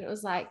cleaned, and it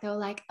was like, they were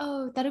like,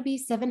 oh, that'll be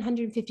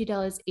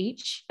 $750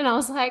 each. And I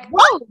was like,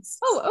 what?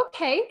 Oh,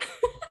 okay.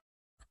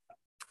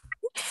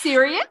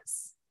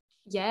 Serious?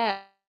 Yeah.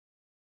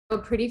 They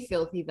were pretty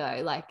filthy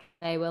though. Like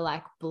they were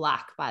like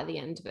black by the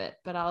end of it.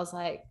 But I was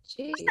like,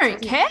 geez. I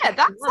don't care.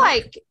 That's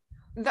like,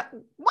 what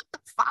the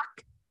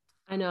fuck?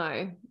 I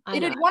know.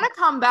 It'd want to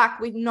come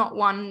back with not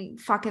one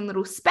fucking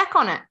little speck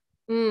on it.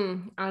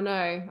 I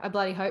know. I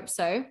bloody hope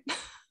so.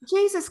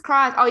 Jesus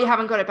Christ. Oh, you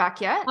haven't got it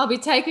back yet? I'll be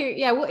taking,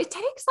 yeah, well, it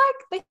takes like,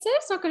 they said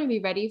it's not going to be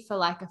ready for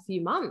like a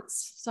few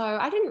months. So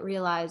I didn't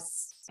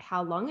realize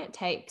how long it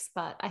takes,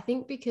 but I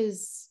think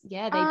because,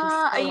 yeah, they just.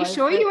 Are you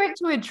sure you went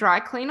to a dry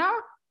cleaner?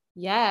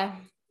 Yeah.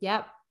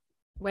 Yep.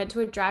 Went to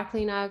a dry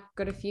cleaner,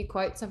 got a few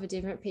quotes of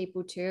different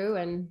people too.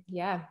 And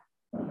yeah.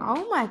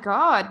 Oh my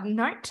God.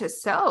 Note to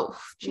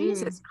self.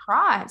 Jesus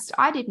Christ.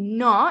 I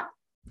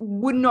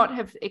would not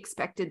have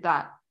expected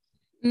that.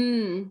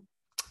 Yeah.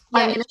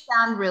 I'm going to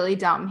sound really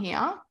dumb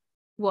here.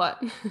 What?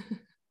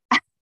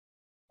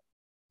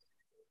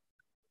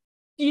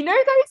 You know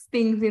those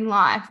things in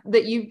life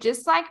that you've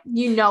just like,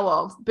 you know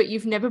of, but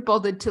you've never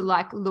bothered to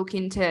like look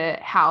into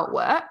how it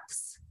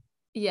works?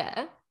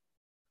 Yeah.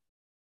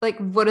 Like,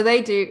 what do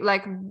they do?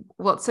 Like,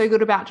 what's so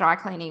good about dry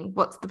cleaning?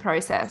 What's the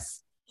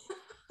process?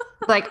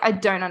 Like, I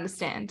don't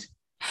understand.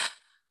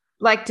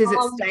 Like, does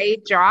it stay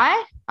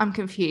dry? I'm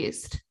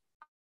confused.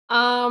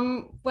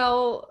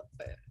 Well,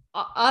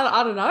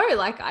 I don't know.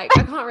 Like, I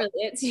can't really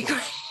answer your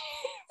question.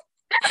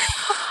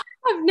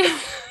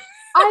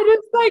 I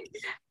just like,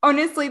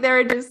 honestly, there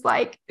are just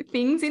like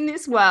things in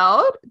this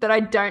world that I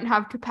don't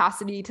have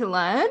capacity to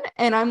learn.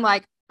 And I'm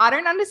like, I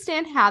don't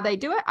understand how they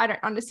do it. I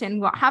don't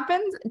understand what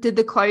happens. Did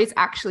the clothes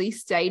actually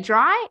stay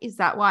dry? Is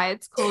that why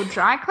it's called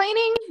dry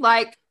cleaning?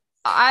 Like,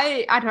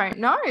 I don't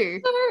know.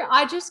 So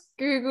I just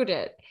Googled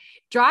it.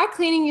 Dry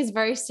cleaning is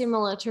very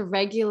similar to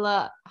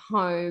regular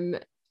home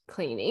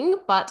cleaning,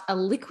 but a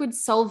liquid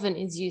solvent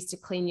is used to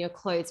clean your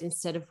clothes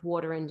instead of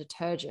water and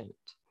detergent.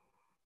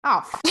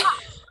 Oh,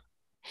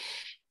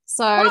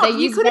 so they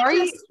use you could have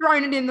just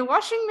thrown it in the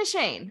washing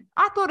machine.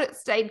 I thought it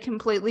stayed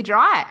completely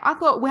dry. I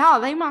thought, wow,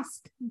 they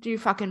must do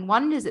fucking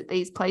wonders at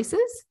these places.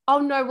 Oh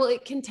no, well,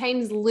 it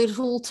contains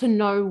little to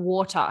no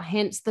water,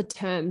 hence the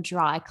term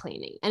dry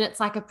cleaning. And it's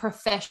like a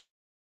professional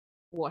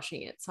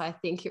washing it. So I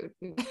think it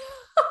would be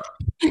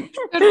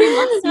God, we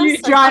must sound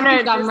so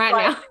fucking dumb right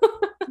now.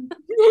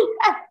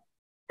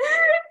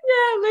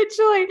 Yeah,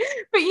 literally.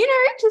 But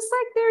just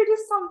like there are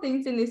just some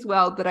things in this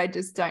world that I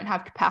just don't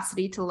have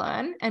capacity to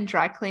learn, and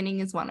dry cleaning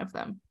is one of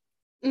them.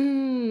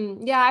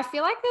 Yeah, I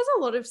feel like there's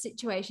a lot of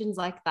situations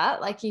like that.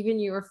 Like even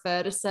you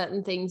refer to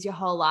certain things your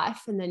whole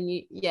life, and then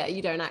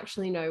you don't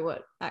actually know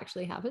what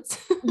actually happens.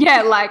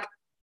 Yeah, like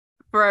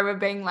forever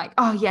being like,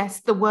 oh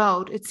yes, the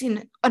world, it's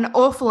in an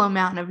awful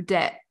amount of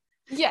debt.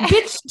 Yeah.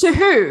 Bitch, to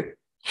who?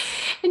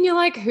 And you're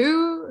like,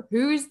 who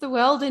is the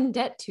world in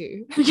debt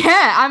to?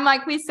 Yeah, I'm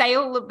like, we say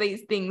all of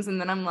these things, and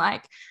then I'm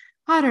like,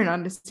 I don't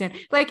understand.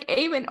 Like,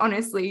 even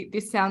honestly,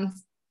 this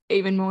sounds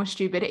even more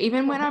stupid.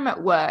 Even when I'm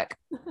at work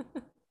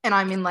and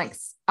I'm in like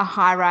a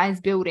high-rise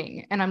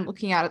building and I'm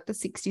looking out at the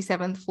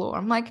 67th floor,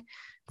 I'm like,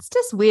 it's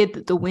just weird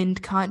that the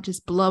wind can't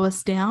just blow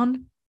us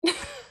down.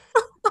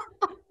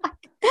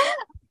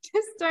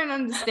 Just don't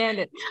understand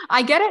it.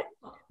 I get it,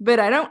 but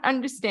I don't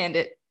understand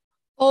it.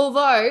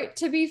 Although,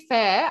 to be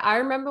fair, I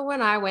remember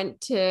when I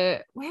went to,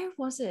 where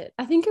was it?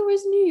 I think it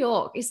was New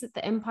York. Is it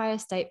the Empire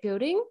State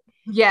Building?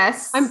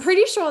 Yes. I'm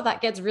pretty sure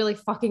that gets really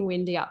fucking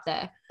windy up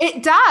there.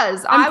 It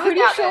does. I'm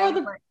pretty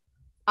sure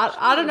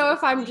I don't know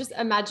if I'm just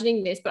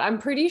imagining this, but I'm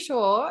pretty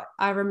sure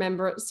I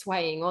remember it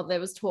swaying, or there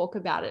was talk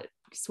about it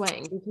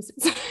swaying because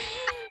it's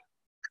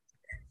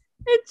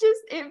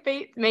it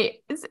beats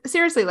me.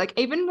 Seriously, like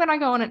even when I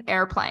go on an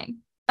airplane,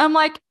 I'm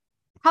like,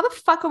 how the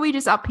fuck are we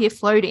just up here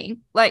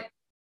floating? Like,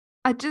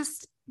 it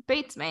just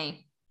beats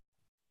me.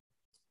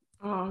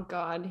 Oh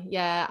God.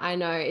 Yeah, I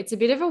know. It's a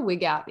bit of a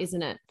wig out,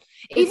 isn't it?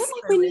 Even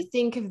like when you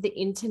think of the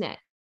internet.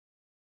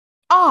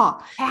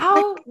 Oh,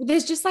 how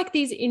there's just like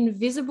these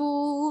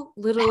invisible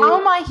little. How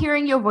am I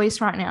hearing your voice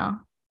right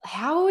now?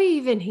 How are we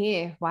even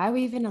here? Why are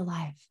we even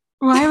alive?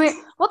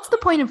 What's the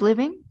point of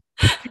living?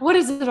 What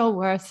is it all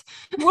worth?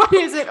 What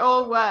is it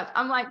all worth?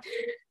 I'm like,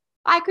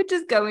 I could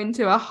just go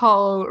into a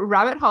whole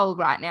rabbit hole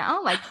right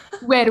now. Like,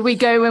 where do we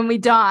go when we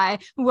die?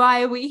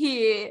 Why are we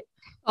here?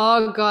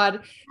 Oh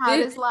God. How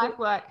does life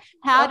work?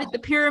 How did the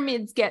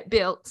pyramids get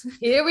built?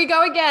 Here we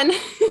go again.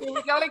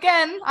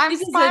 I'm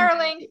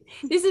spiraling.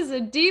 This is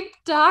a deep,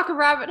 dark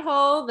rabbit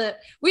hole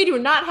that we do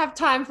not have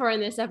time for in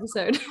this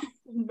episode.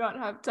 Not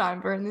have time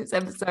for in this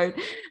episode.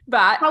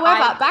 But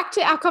however, back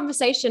to our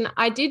conversation,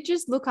 I did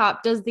just look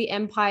up, does the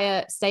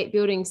Empire State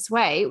Building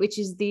sway, which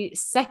is the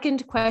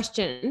second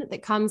question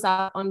that comes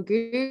up on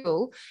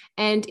Google.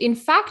 And in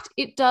fact,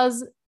 it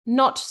does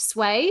not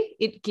sway,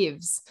 it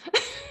gives.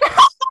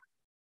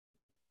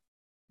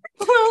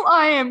 Well,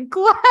 I am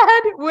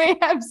glad we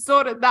have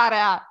sorted that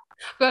out.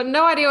 Got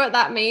no idea what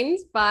that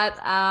means, but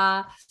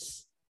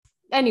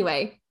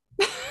anyway.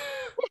 It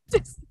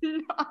does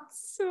not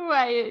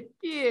sway, it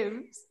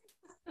gives.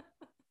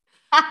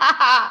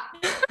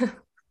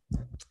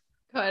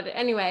 Good.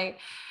 Anyway,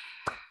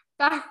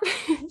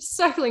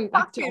 circling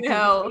back to our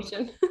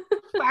conversation.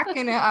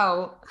 Fucking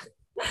hell.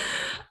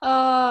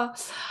 But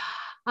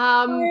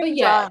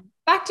yeah,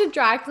 back to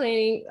dry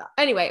cleaning.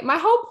 Anyway, my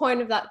whole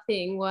point of that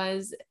thing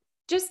was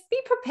just be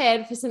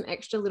prepared for some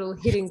extra little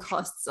hidden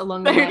costs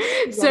along the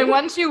way. So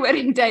once your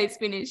wedding day is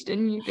finished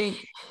and you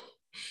think,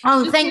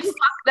 oh, thank fuck,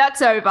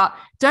 that's over.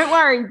 Don't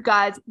worry,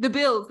 guys. The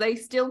bills, they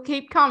still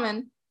keep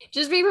coming.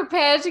 Just be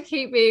prepared to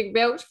keep being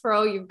milked for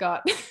all you've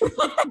got.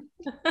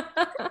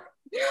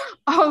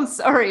 Oh,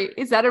 sorry.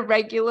 Is that a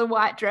regular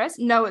white dress?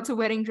 No, it's a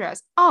wedding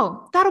dress.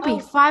 Oh, that'll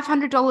be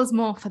 $500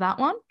 more for that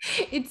one.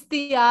 It's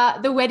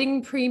the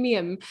wedding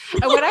premium.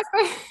 And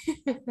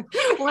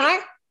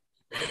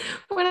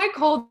when I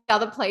called the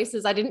other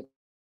places, I didn't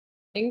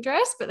wedding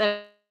dress, but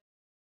they're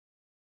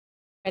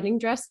wedding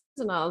dress,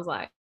 and I was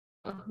like,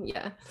 oh,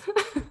 yeah.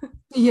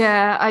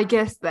 Yeah, I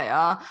guess they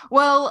are.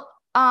 Well,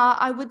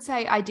 I would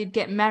say I did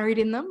get married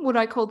in them. Would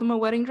I call them a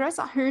wedding dress?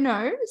 Who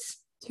knows?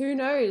 Who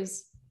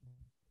knows?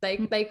 They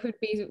could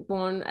be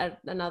worn at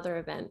another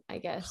event, I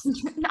guess.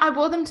 I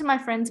wore them to my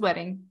friend's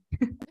wedding.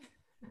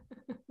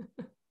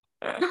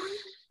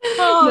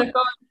 Oh, no.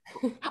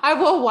 God. I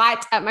wore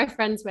white at my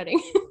friend's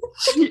wedding.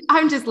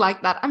 I'm just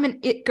like that. I'm an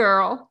it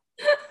girl.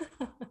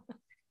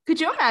 Could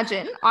you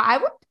imagine?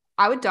 I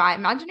would die.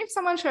 Imagine if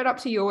someone showed up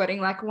to your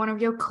wedding, like one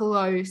of your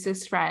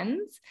closest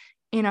friends,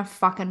 in a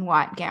fucking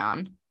white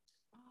gown.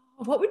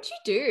 What would you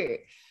do?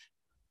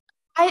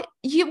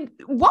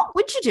 What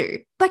would you do?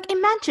 Like,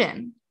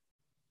 imagine.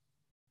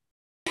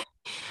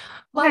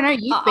 Like, I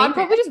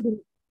don't know.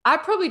 I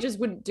probably just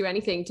wouldn't do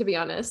anything, to be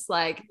honest.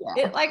 Like,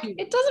 yeah.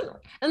 It doesn't,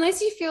 unless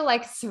you feel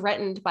like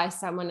threatened by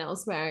someone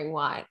else wearing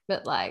white.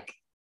 But like,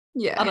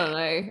 yeah, I don't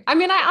know. I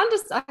mean, I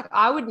understand.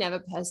 I would never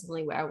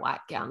personally wear a white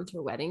gown to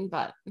a wedding,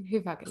 but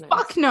who fucking knows?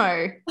 Fuck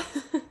no.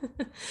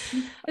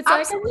 It's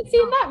like, have you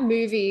seen that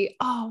movie?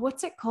 Oh,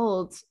 what's it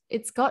called?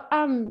 It's got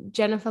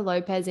Jennifer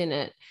Lopez in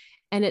it,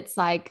 and it's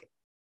like,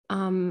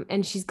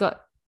 and she's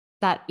got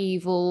that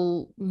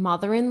evil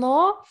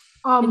mother-in-law.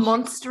 Oh,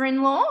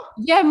 monster-in-law?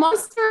 Yeah,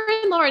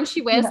 monster-in-law, and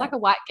she wears like a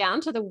white gown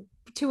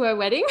to her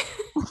wedding.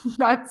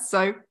 That's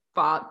so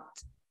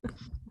fucked.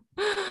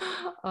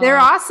 There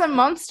are some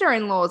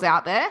monster-in-laws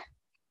out there.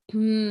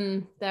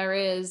 There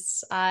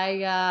is.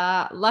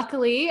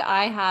 Luckily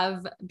I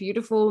have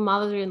beautiful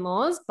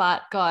mother-in-laws,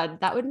 but God,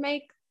 that would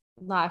make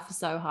life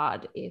so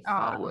hard if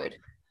It would.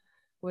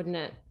 Wouldn't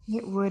it?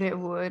 It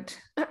would.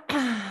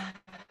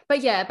 But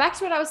yeah, back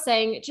to what I was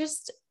saying,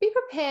 just be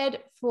prepared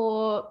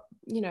for,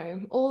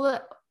 all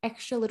the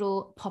extra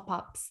little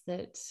pop-ups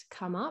that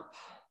come up.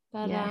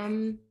 But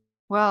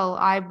well,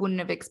 I wouldn't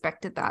have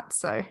expected that,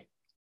 so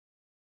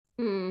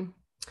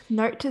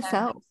note to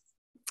self.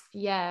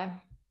 Yeah.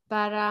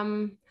 But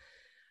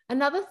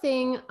another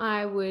thing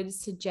I would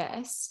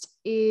suggest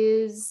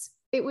is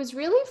it was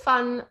really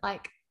fun,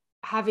 like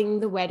having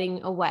the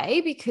wedding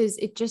away, because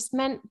it just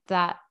meant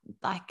that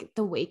like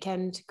the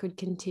weekend could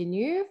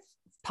continue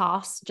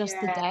past just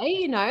the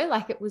day,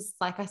 like it was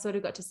like I sort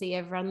of got to see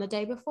everyone the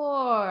day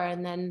before,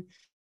 and then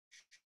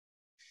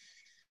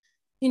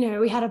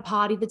we had a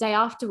party the day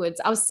afterwards.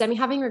 I was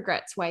having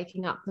regrets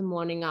waking up the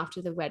morning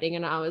after the wedding,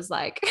 and I was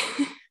like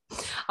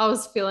I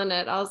was feeling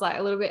it. I was like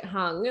a little bit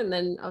hung, and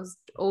then I was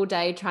all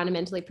day trying to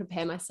mentally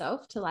prepare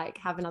myself to like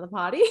have another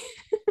party.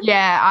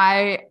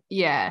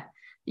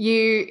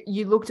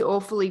 You looked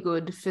awfully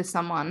good for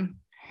someone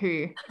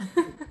who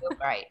didn't feel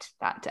great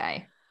that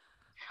day.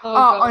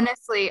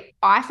 Honestly,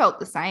 I felt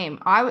the same.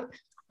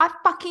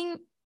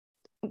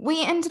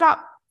 We ended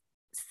up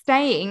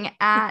staying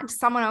at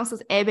someone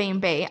else's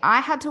Airbnb.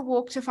 I had to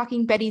walk to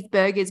fucking Betty's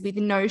Burgers with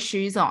no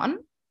shoes on.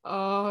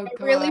 Oh,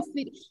 God. Really,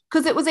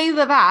 because it was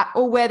either that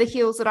or wear the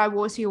heels that I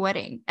wore to your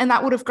wedding, and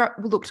that would have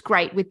looked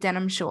great with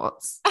denim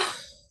shorts.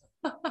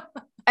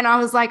 And I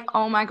was like,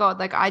 oh my God,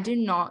 like I do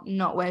not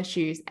wear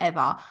shoes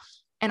ever.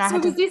 And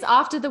was this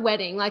after the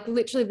wedding, like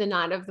literally the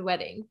night of the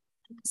wedding?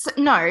 So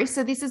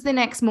this is the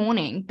next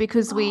morning,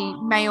 because we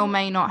may or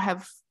may not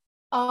have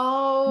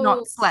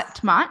not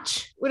slept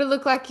much. Would it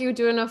look like you were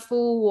doing a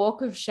full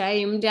walk of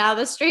shame down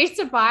the streets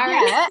of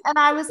Byron? Yeah, and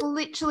I was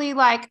literally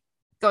like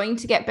going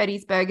to get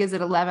Betty's Burgers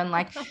at 11.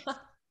 Like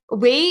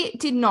we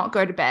did not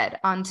go to bed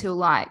until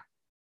like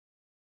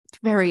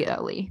very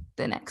early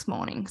the next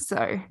morning.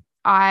 So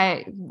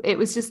it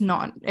was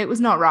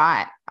not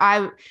right.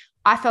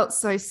 I felt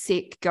so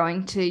sick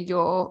going to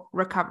your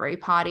recovery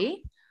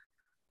party.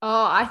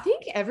 Oh, I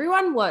think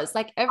everyone was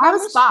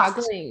was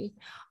struggling.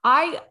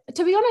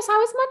 To be honest, I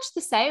was much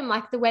the same.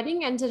 Like the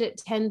wedding ended at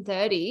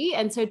 10:30.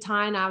 And so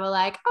Ty and I were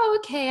like, oh,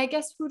 okay, I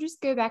guess we'll just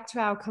go back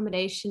to our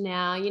accommodation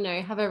now,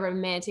 have a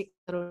romantic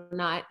little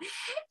night.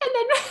 And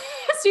then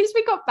as soon as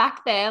we got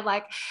back there,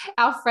 like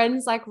our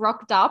friends like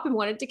rocked up and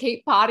wanted to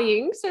keep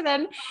partying. So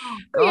then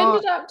we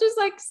ended up just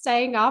like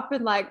staying up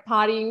and like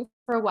partying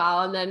for a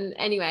while. And then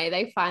anyway,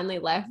 they finally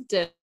left,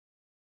 and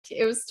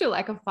it was still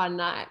like a fun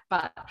night,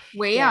 but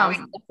I was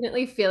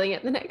definitely feeling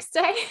it the next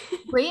day.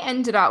 We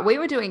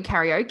were doing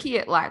karaoke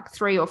at like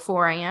 3 or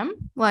 4 a.m.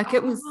 Like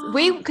it was,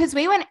 because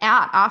we went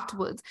out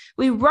afterwards.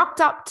 We rocked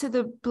up to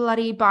the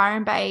bloody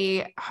Byron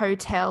Bay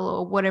Hotel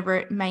or whatever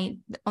it made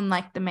on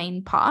like the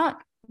main part.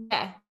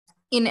 Yeah.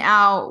 In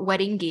our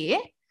wedding gear.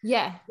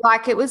 Yeah.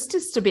 Like it was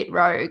just a bit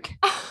rogue.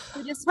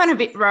 We just went a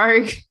bit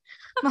rogue.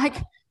 Like,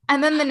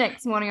 and then the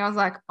next morning I was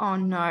like, oh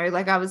no,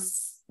 like I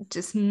was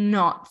just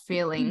not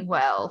feeling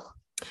well.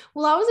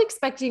 Well, I was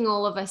expecting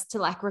all of us to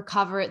like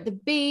recover at the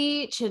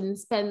beach and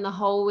spend the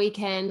whole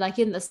weekend like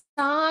in the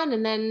sun,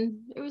 and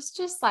then it was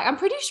just like, I'm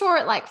pretty sure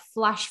it like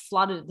flash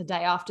flooded the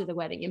day after the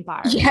wedding in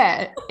Byron.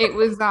 Yeah, it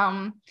was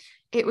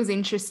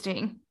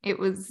interesting. It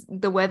was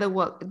the weather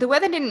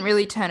didn't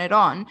really turn it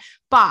on,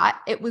 but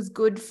it was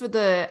good for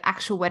the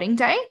actual wedding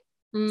day.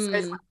 So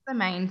it's like the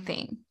main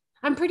thing.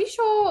 I'm pretty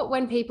sure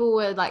when people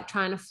were like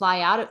trying to fly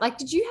out, like,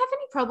 did you have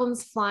any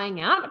problems flying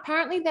out?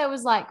 Apparently there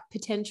was like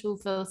potential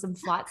for some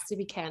flights to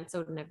be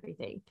cancelled and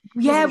everything.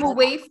 Yeah, well,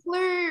 we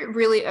flew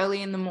really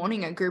early in the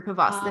morning, a group of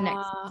us the next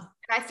day. And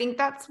I think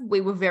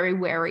we were very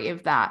wary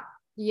of that.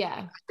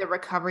 Yeah. The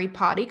recovery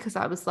party, because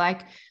I was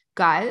like,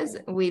 guys,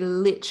 we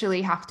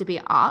literally have to be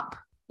up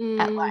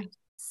at like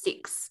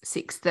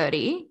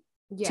 6:30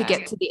 to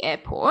get to the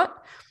airport.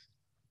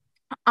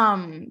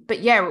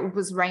 But yeah, it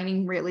was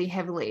raining really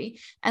heavily.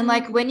 And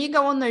like when you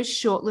go on those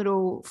short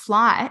little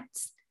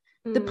flights,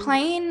 the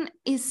plane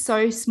is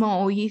so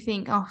small, you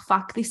think, oh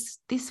fuck, this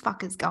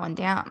fucker's going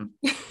down.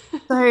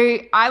 So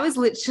I was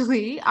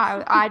literally,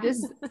 I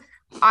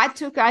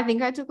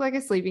think I took like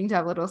a sleeping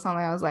tablet or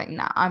something. I was like,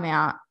 nah, I'm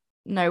out.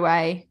 No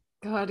way.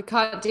 God,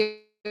 can't do.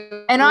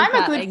 And I'm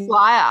a good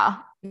flyer.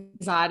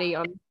 Anxiety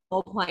on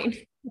a plane.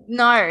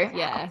 No.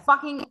 Yeah.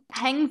 Fucking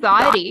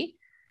anxiety.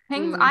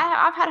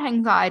 I've had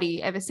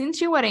anxiety ever since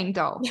your wedding,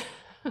 doll.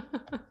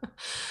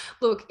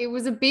 Look, it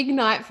was a big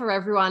night for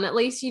everyone. At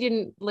least you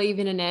didn't leave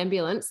in an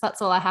ambulance.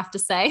 That's all I have to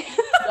say.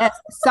 Yes,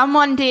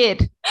 someone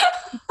did.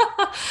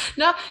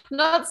 No,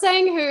 not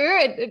saying who.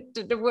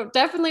 It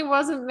definitely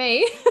wasn't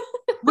me.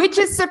 Which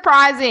is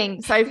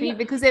surprising, Sophie,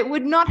 because it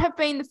would not have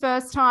been the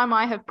first time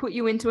I have put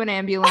you into an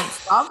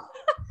ambulance, love.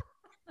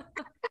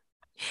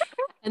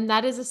 And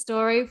that is a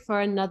story for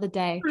another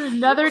day.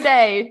 Another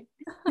day.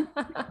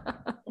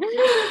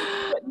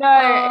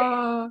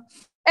 No.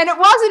 And it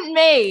wasn't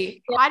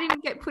me. I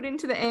didn't get put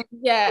into the ambulance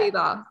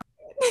either.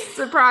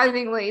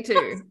 Surprisingly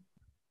too.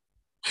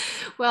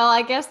 Well,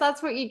 I guess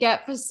that's what you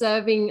get for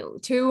serving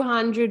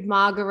 200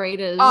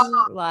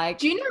 margaritas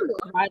Do you know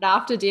what? right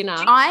after dinner.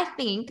 I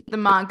think the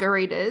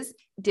margaritas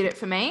did it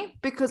for me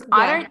because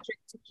I don't drink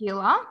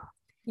tequila.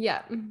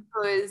 Yeah.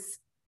 Because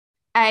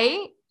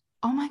oh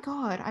my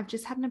God, I've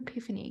just had an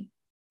epiphany.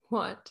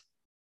 What?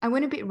 I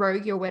went a bit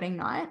rogue your wedding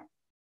night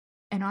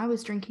and I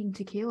was drinking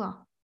tequila.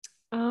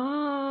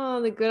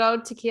 Oh, the good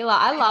old tequila.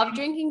 I love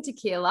drinking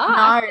tequila.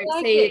 No,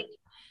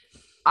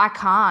 I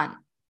can't.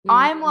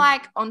 I'm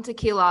like on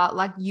tequila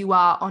like you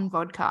are on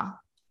vodka.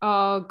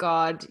 Oh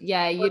God.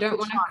 Yeah. You don't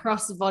want to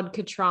cross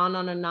vodka-tron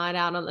on a night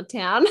out on the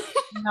town.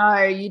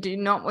 No, you do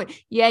not.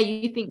 Yeah,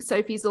 you think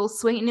Sophie's all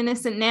sweet and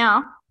innocent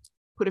now.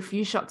 Put a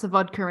few shots of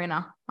vodka in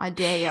her. I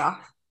dare you.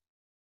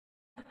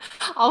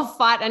 I'll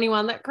fight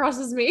anyone that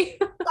crosses me.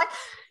 Like,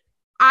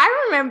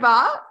 I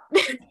remember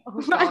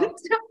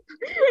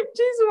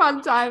just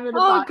one time at a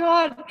oh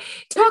God.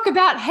 Talk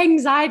about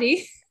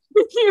anxiety.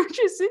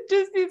 just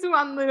this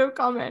one little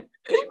comment.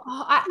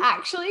 I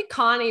actually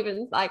can't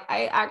even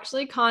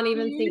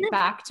think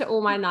back to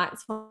all my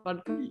nights for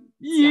vodka.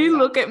 You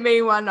look at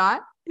me one night,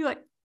 you're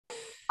like,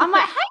 I'm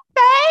like, hey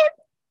babe.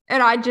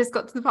 And I just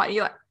got to the point,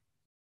 you're like,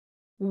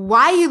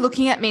 why are you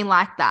looking at me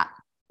like that?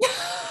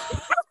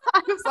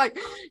 I was like,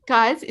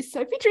 guys, is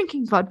Sophie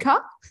drinking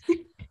vodka?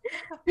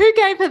 Who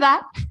gave her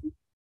that?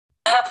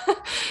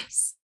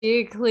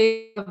 Steer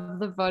clear of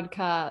the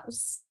vodka,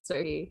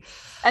 Sophie.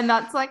 And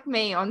that's like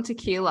me on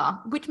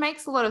tequila, which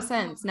makes a lot of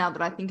sense now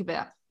that I think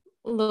about it.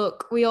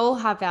 Look, we all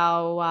have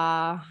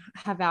our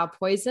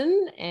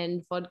poison,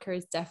 and vodka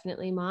is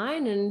definitely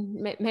mine, and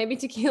maybe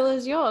tequila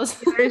is yours.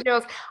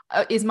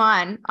 Is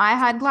mine. I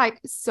had like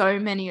so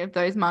many of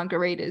those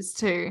margaritas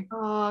too.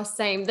 Oh,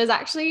 same. There's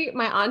actually,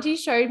 my auntie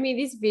showed me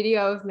this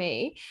video of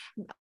me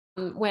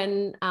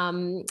when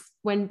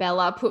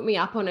Bella put me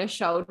up on her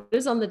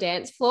shoulders on the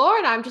dance floor,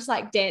 and I'm just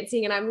like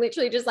dancing, and I'm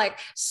literally just like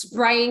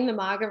spraying the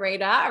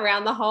margarita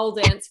around the whole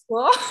dance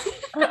floor.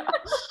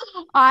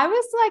 I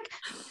was like,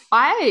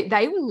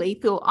 they were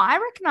lethal. I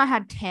reckon I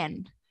had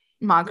 10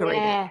 margaritas.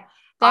 Yeah,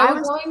 they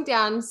were going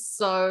down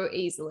so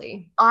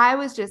easily. I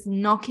was just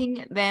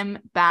knocking them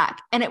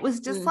back, and it was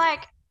just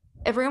like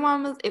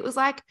it was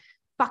like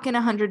fucking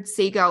 100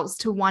 seagulls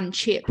to one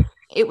chip.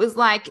 It was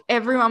like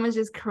everyone was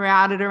just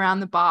crowded around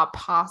the bar,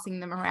 passing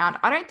them around.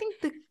 I don't think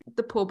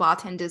the poor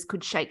bartenders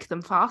could shake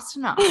them fast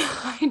enough.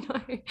 I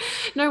know.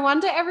 No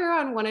wonder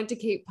everyone wanted to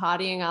keep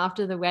partying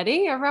after the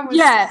wedding. Everyone was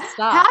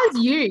stuck.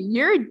 How's you?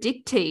 You're a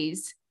dick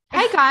tease.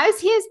 Hey guys,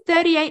 here's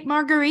 38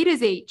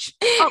 margaritas each.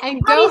 Oh,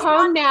 and go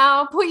home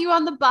now. Put you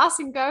on the bus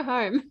and go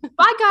home.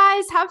 Bye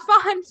guys, have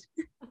fun.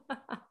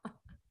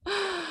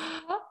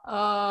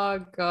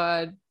 Oh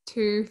God,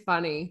 too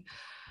funny.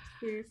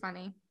 Too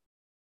funny.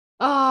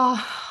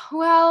 Oh,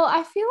 well,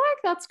 I feel like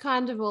that's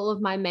kind of all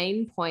of my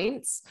main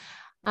points.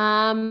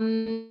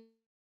 Another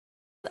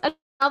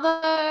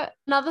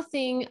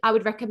thing I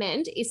would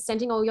recommend is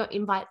sending all your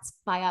invites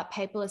via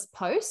paperless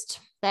post.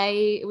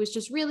 It was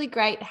just really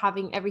great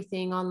having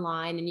everything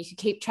online, and you could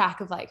keep track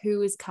of like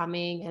who is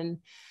coming, and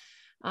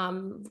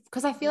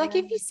because I feel like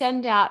if you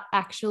send out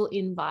actual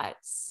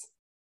invites,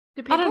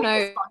 do people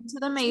respond to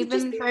them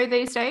even though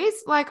these days?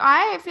 Like,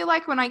 I feel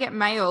like when I get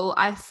mail,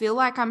 I feel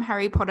like I'm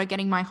Harry Potter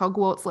getting my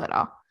Hogwarts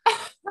letter.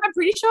 I'm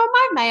pretty sure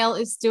my mail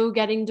is still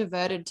getting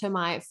diverted to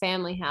my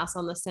family house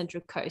on the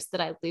Central Coast that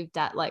I lived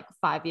at like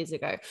 5 years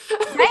ago.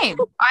 Same.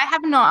 I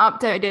have not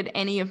updated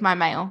any of my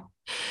mail.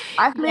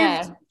 I've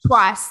moved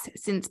twice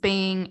since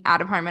being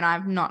out of home, and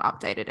I've not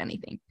updated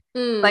anything.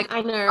 Like,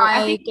 I know.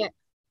 I get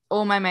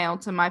all my mail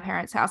to my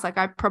parents' house. Like,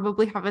 I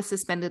probably have a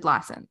suspended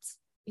license.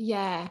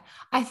 Yeah.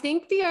 I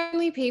think the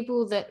only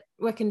people that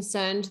were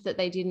concerned that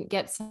they didn't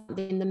get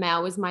something in the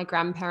mail was my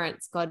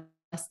grandparents, God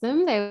bless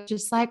them. They were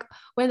just like,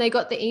 when they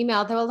got the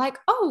email, they were like,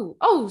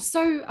 oh,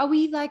 so are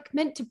we like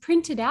meant to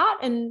print it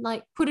out and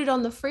like put it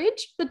on the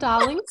fridge, the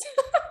darlings?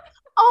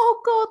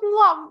 Oh, God,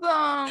 love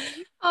them.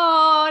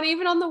 Oh, and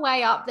even on the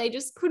way up, they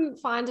just couldn't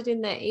find it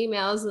in their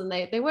emails, and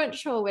they weren't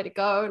sure where to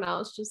go. And I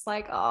was just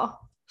like, oh,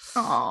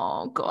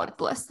 God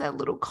bless their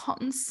little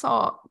cotton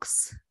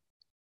socks.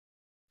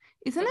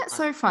 Isn't it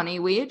so funny?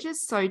 We are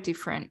just so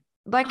different.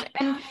 Like,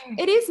 and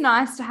it is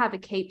nice to have a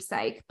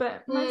keepsake,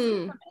 but most of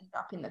them end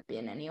up in the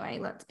bin anyway,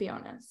 let's be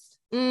honest.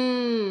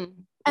 And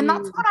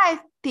that's what I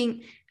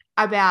think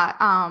about,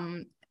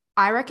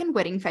 I reckon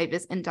wedding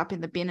favors end up in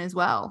the bin as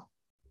well.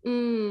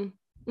 Yeah.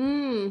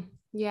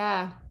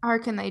 I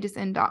reckon they just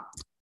end up.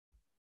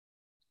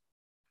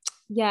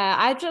 Yeah,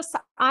 I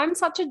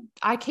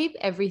keep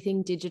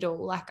everything digital.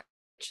 Like,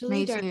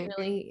 actually don't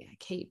really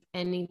keep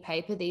any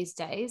paper these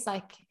days.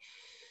 Like,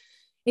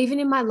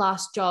 even in my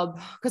last job,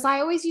 because I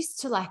always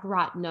used to like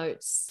write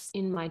notes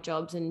in my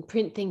jobs and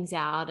print things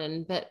out,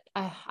 but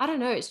I don't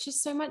know, it's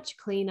just so much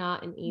cleaner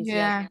and easier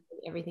than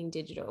everything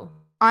digital.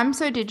 I'm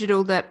so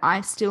digital that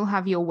I still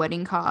have your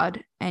wedding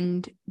card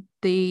and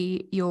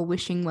your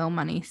wishing well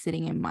money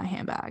sitting in my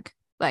handbag.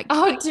 Like,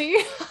 oh, do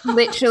you?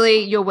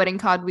 Literally your wedding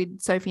card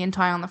with Sophie and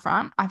Ty on the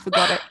front. I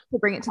forgot it to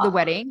bring it to the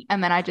wedding,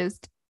 and then I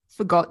just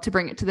forgot to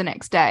bring it to the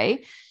next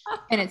day,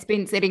 and it's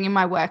been sitting in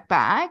my work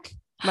bag,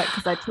 like,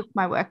 because I took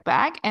my work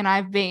bag, and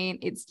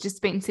it's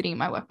just been sitting in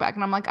my work bag,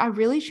 and I'm like, I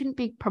really shouldn't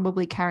be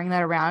probably carrying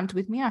that around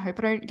with me. I hope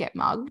I don't get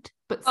mugged,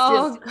 but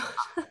still,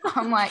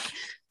 I'm like,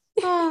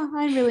 oh,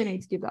 I really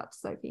need to give that to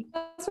Sophie.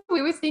 That's what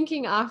we were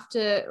thinking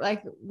after,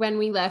 like, when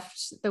we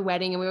left the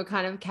wedding and we were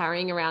kind of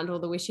carrying around all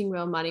the wishing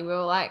well money. We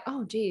were like,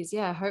 oh geez,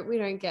 yeah, I hope we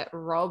don't get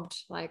robbed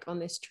like on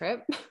this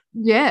trip.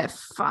 Yeah,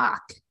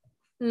 fuck.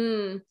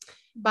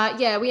 But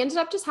yeah, we ended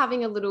up just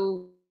having a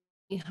little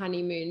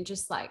honeymoon,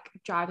 just like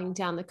driving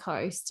down the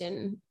coast,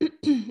 and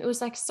it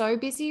was like so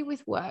busy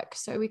with work,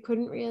 so we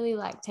couldn't really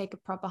like take a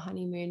proper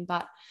honeymoon.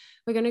 But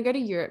we're going to go to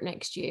Europe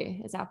next year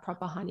as our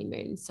proper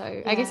honeymoon, so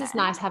yeah. I guess it's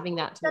nice having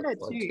that to look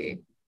forward to.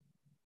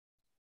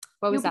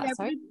 What was that?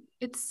 Sorry,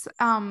 it's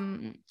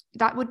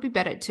that would be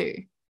better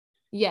too.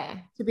 Yeah,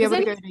 to be able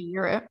to go to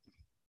Europe.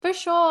 For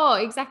sure,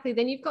 exactly.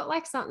 Then you've got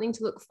like something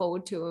to look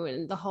forward to,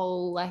 and the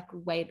whole like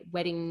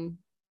wedding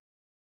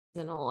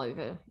and all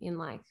over in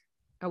like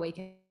a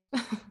weekend.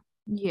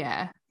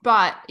 Yeah,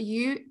 but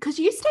because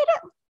you stayed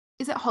at,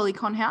 is it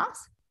Holycon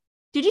House?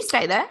 Did you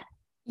stay there?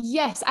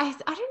 Yes, I don't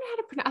know how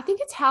to pronounce. I think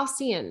it's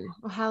Halcyon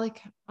or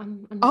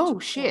I'm oh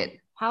shit,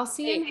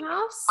 Halcyon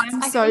House.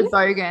 I'm so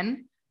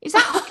bogan. Is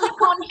that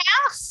Holycon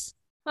House?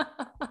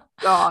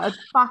 God,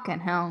 fucking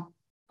hell.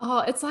 Oh,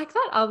 it's like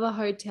that other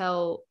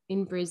hotel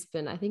in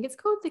Brisbane. I think it's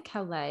called the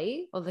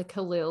Calais or the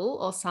Khalil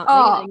or something.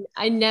 Oh,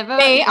 I never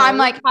I'm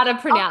like, how to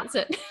pronounce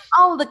it.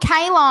 Oh, the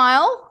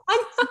Carlisle.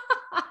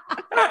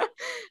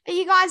 Are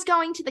you guys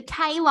going to the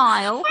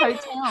Carlisle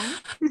Hotel?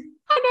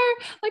 I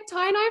know, like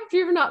Ty and I have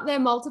driven up there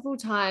multiple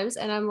times,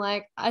 and I'm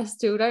like, I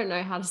still don't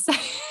know how to say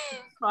it.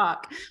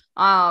 Fuck.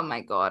 Oh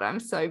my God,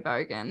 I'm so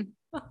bogan.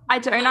 I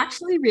don't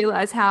actually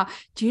realize how,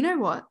 do you know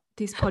what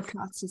this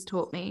podcast has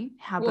taught me?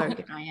 How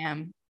bogan I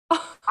am.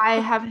 I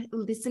have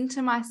listened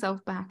to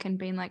myself back and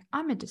been like,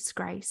 I'm a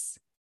disgrace.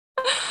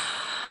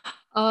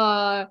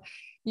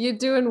 You're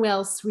doing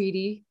well,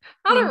 sweetie.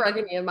 I don't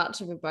reckon you're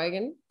much of a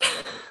bogan.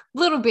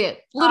 little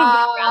bit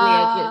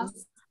around the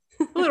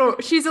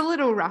edges. She's a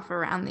little rough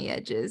around the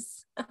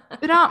edges,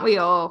 but aren't we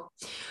all?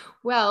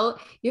 Well,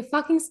 you're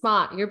fucking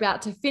smart. You're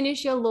about to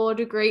finish your law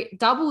degree,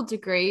 double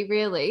degree,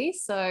 really.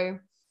 So,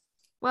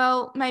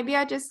 well, maybe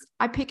I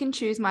pick and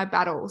choose my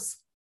battles.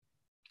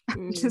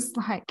 Just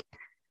like,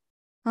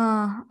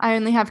 I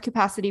only have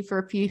capacity for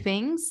a few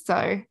things.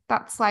 So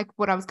that's like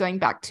what I was going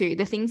back to.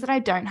 The things that I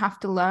don't have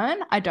to learn,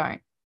 I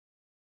don't.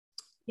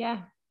 Yeah.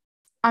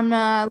 I'm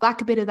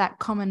lack a bit of that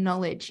common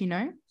knowledge, you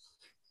know?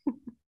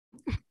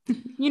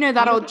 You know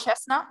that old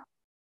chestnut?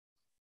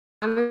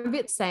 I'm a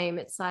bit same.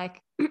 It's like,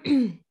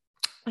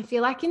 I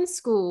feel like in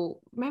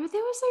school, remember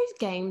there was those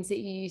games that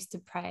you used to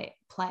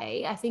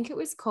play? I think it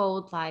was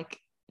called like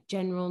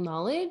general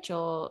knowledge,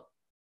 or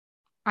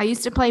I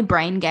used to play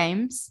brain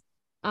games.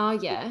 Oh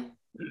yeah.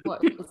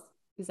 What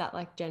is that,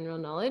 like general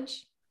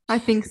knowledge? I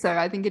think so.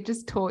 I think it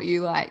just taught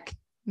you like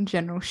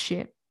general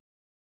shit.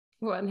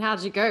 What, and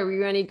how'd you go? Were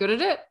you any good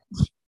at it?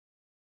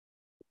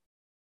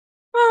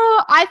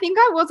 Oh, I think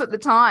I was at the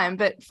time,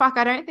 but fuck,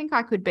 I don't think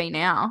I could be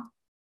now.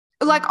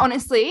 Like,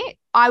 honestly,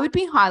 I would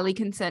be highly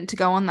concerned to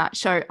go on that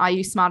show. Are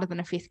You Smarter Than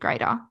a Fifth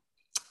Grader?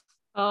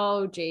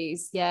 Oh,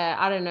 geez. Yeah,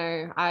 I don't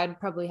know. I'd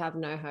probably have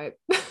no hope.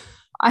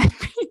 I'm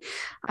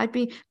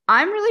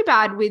really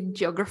bad with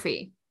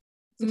geography,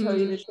 to tell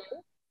you the truth.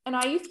 And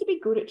I used to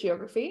be good at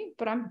geography,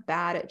 but I'm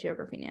bad at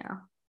geography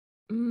now.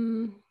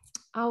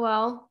 Oh,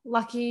 well,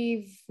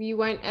 lucky you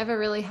won't ever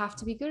really have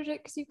to be good at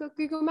it because you've got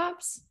Google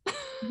Maps.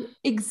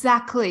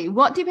 Exactly.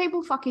 What do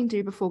people fucking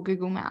do before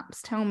Google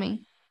Maps? Tell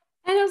me.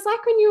 And it was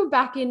like when you were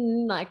back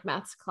in like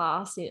maths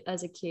class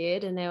as a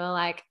kid, and they were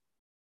like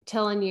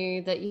telling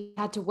you that you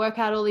had to work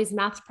out all these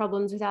maths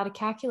problems without a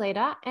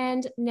calculator.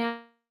 And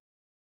now,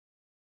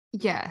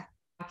 yeah,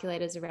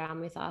 calculators around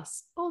with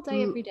us all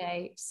day, every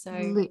day. So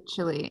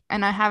literally,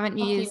 and I haven't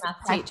used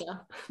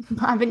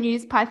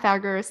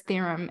Pythagoras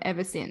theorem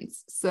ever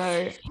since.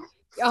 So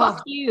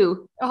fuck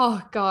you.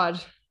 Oh God,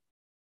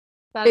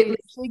 it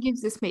literally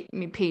gives me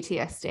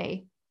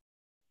PTSD.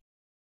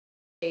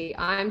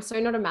 I'm so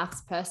not a maths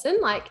person.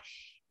 Like,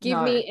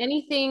 give me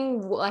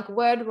anything like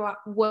word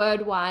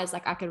wise.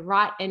 Like I could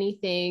write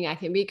anything. I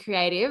can be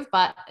creative,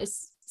 but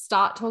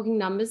start talking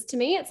numbers to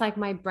me, it's like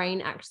my brain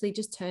actually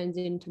just turns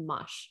into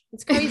mush.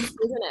 It's crazy,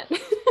 isn't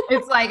it?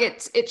 It's like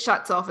it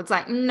shuts off. It's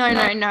like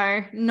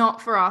no, not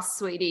for us,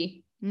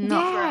 sweetie.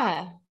 Not for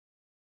us.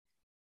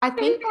 I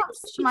think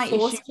that's my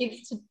issue.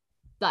 Kids to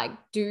like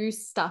do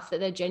stuff that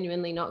they're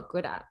genuinely not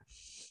good at.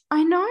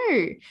 I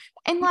know.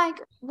 And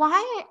like,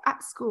 why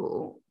at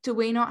school do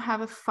we not have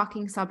a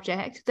fucking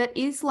subject that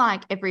is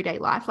like everyday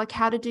life, like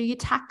how to do your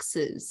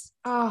taxes?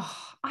 Oh,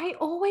 I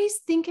always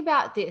think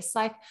about this.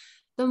 Like,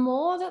 the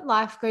more that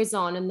life goes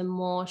on and the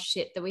more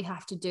shit that we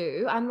have to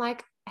do, I'm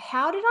like,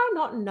 how did I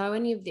not know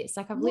any of this?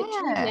 Like, I've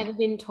literally never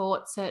been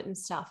taught certain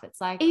stuff. It's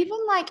like, even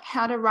like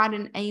how to write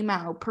an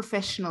email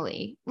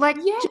professionally, like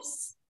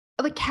yes,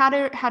 like how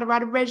to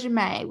write a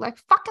resume, like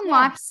fucking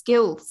life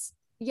skills.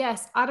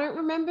 Yes, I don't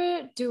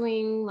remember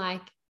doing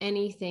like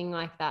anything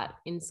like that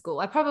in school.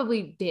 I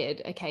probably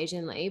did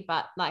occasionally,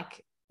 but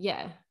like,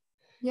 yeah.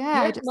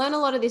 Yeah. You don't learn a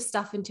lot of this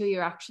stuff until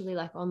you're actually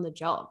like on the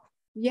job.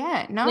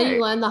 Yeah, no. Then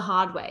you learn the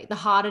hard way, the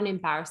hard and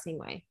embarrassing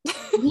way.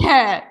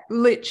 Yeah,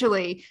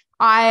 literally.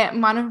 I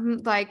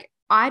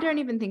don't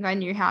even think I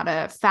knew how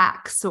to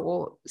fax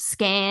or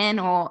scan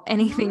or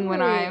anything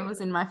when I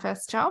was in my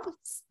first job.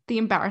 It's the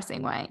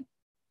embarrassing way.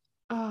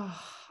 Oh,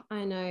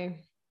 I know.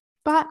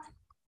 But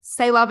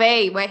c'est la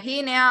vie. We're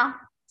here now.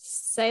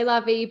 C'est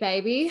la vie,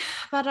 baby.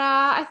 But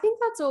I think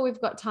that's all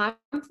we've got time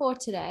for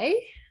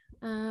today.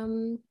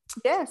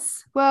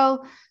 Yes.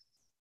 Well,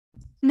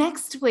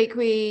 next week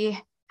we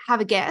have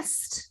a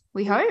guest,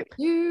 we hope.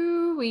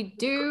 We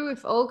do,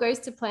 if all goes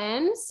to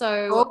plan.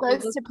 So all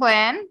goes to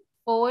plan.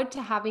 Forward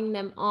to having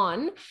them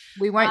on.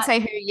 We won't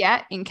say who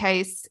yet in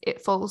case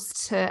it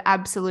falls to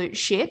absolute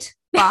shit.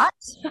 But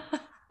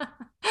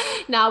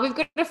now we've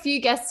got a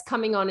few guests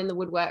coming on in the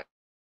woodwork.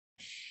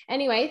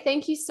 Anyway,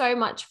 thank you so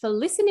much for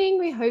listening.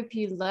 We hope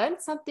you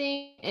learned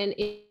something, and if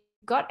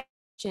you've got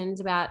questions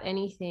about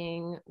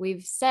anything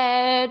we've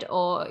said,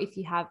 or if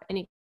you have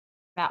any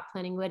about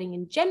planning wedding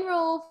in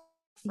general,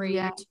 free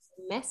to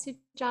message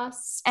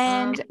us.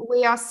 And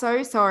we are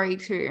so sorry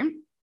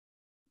too.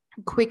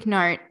 Quick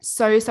note,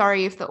 so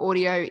sorry if the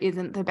audio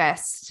isn't the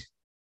best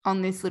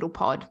on this little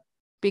pod,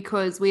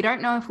 because we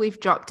don't know if we've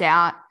dropped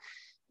out.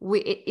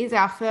 It is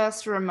our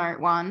first remote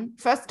one.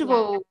 First of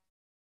all,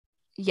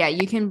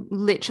 you can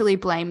literally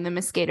blame the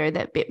mosquito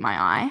that bit my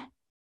eye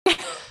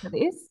for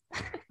this.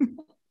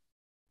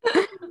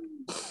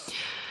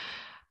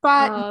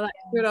 But that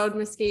good old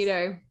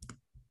mosquito.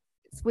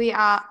 We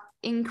are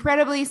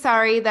incredibly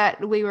sorry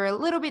that we were a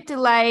little bit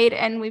delayed,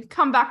 and we've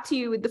come back to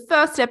you with the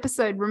first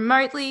episode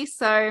remotely.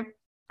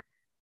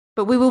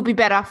 But we will be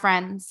better,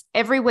 friends,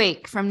 every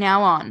week from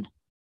now on.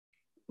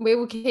 We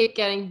will keep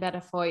getting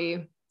better for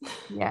you.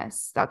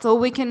 Yes, that's all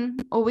we can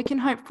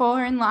hope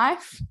for in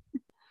life.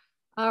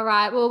 All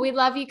right. Well, we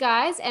love you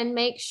guys, and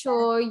make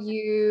sure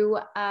you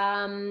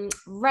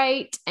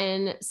rate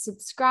and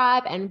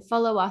subscribe and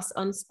follow us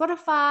on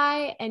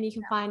Spotify. And you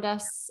can find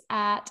us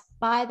at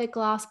By the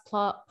Glass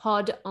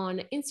Pod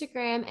on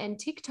Instagram and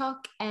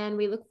TikTok. And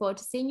we look forward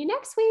to seeing you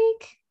next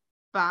week.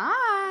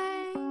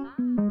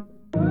 Bye.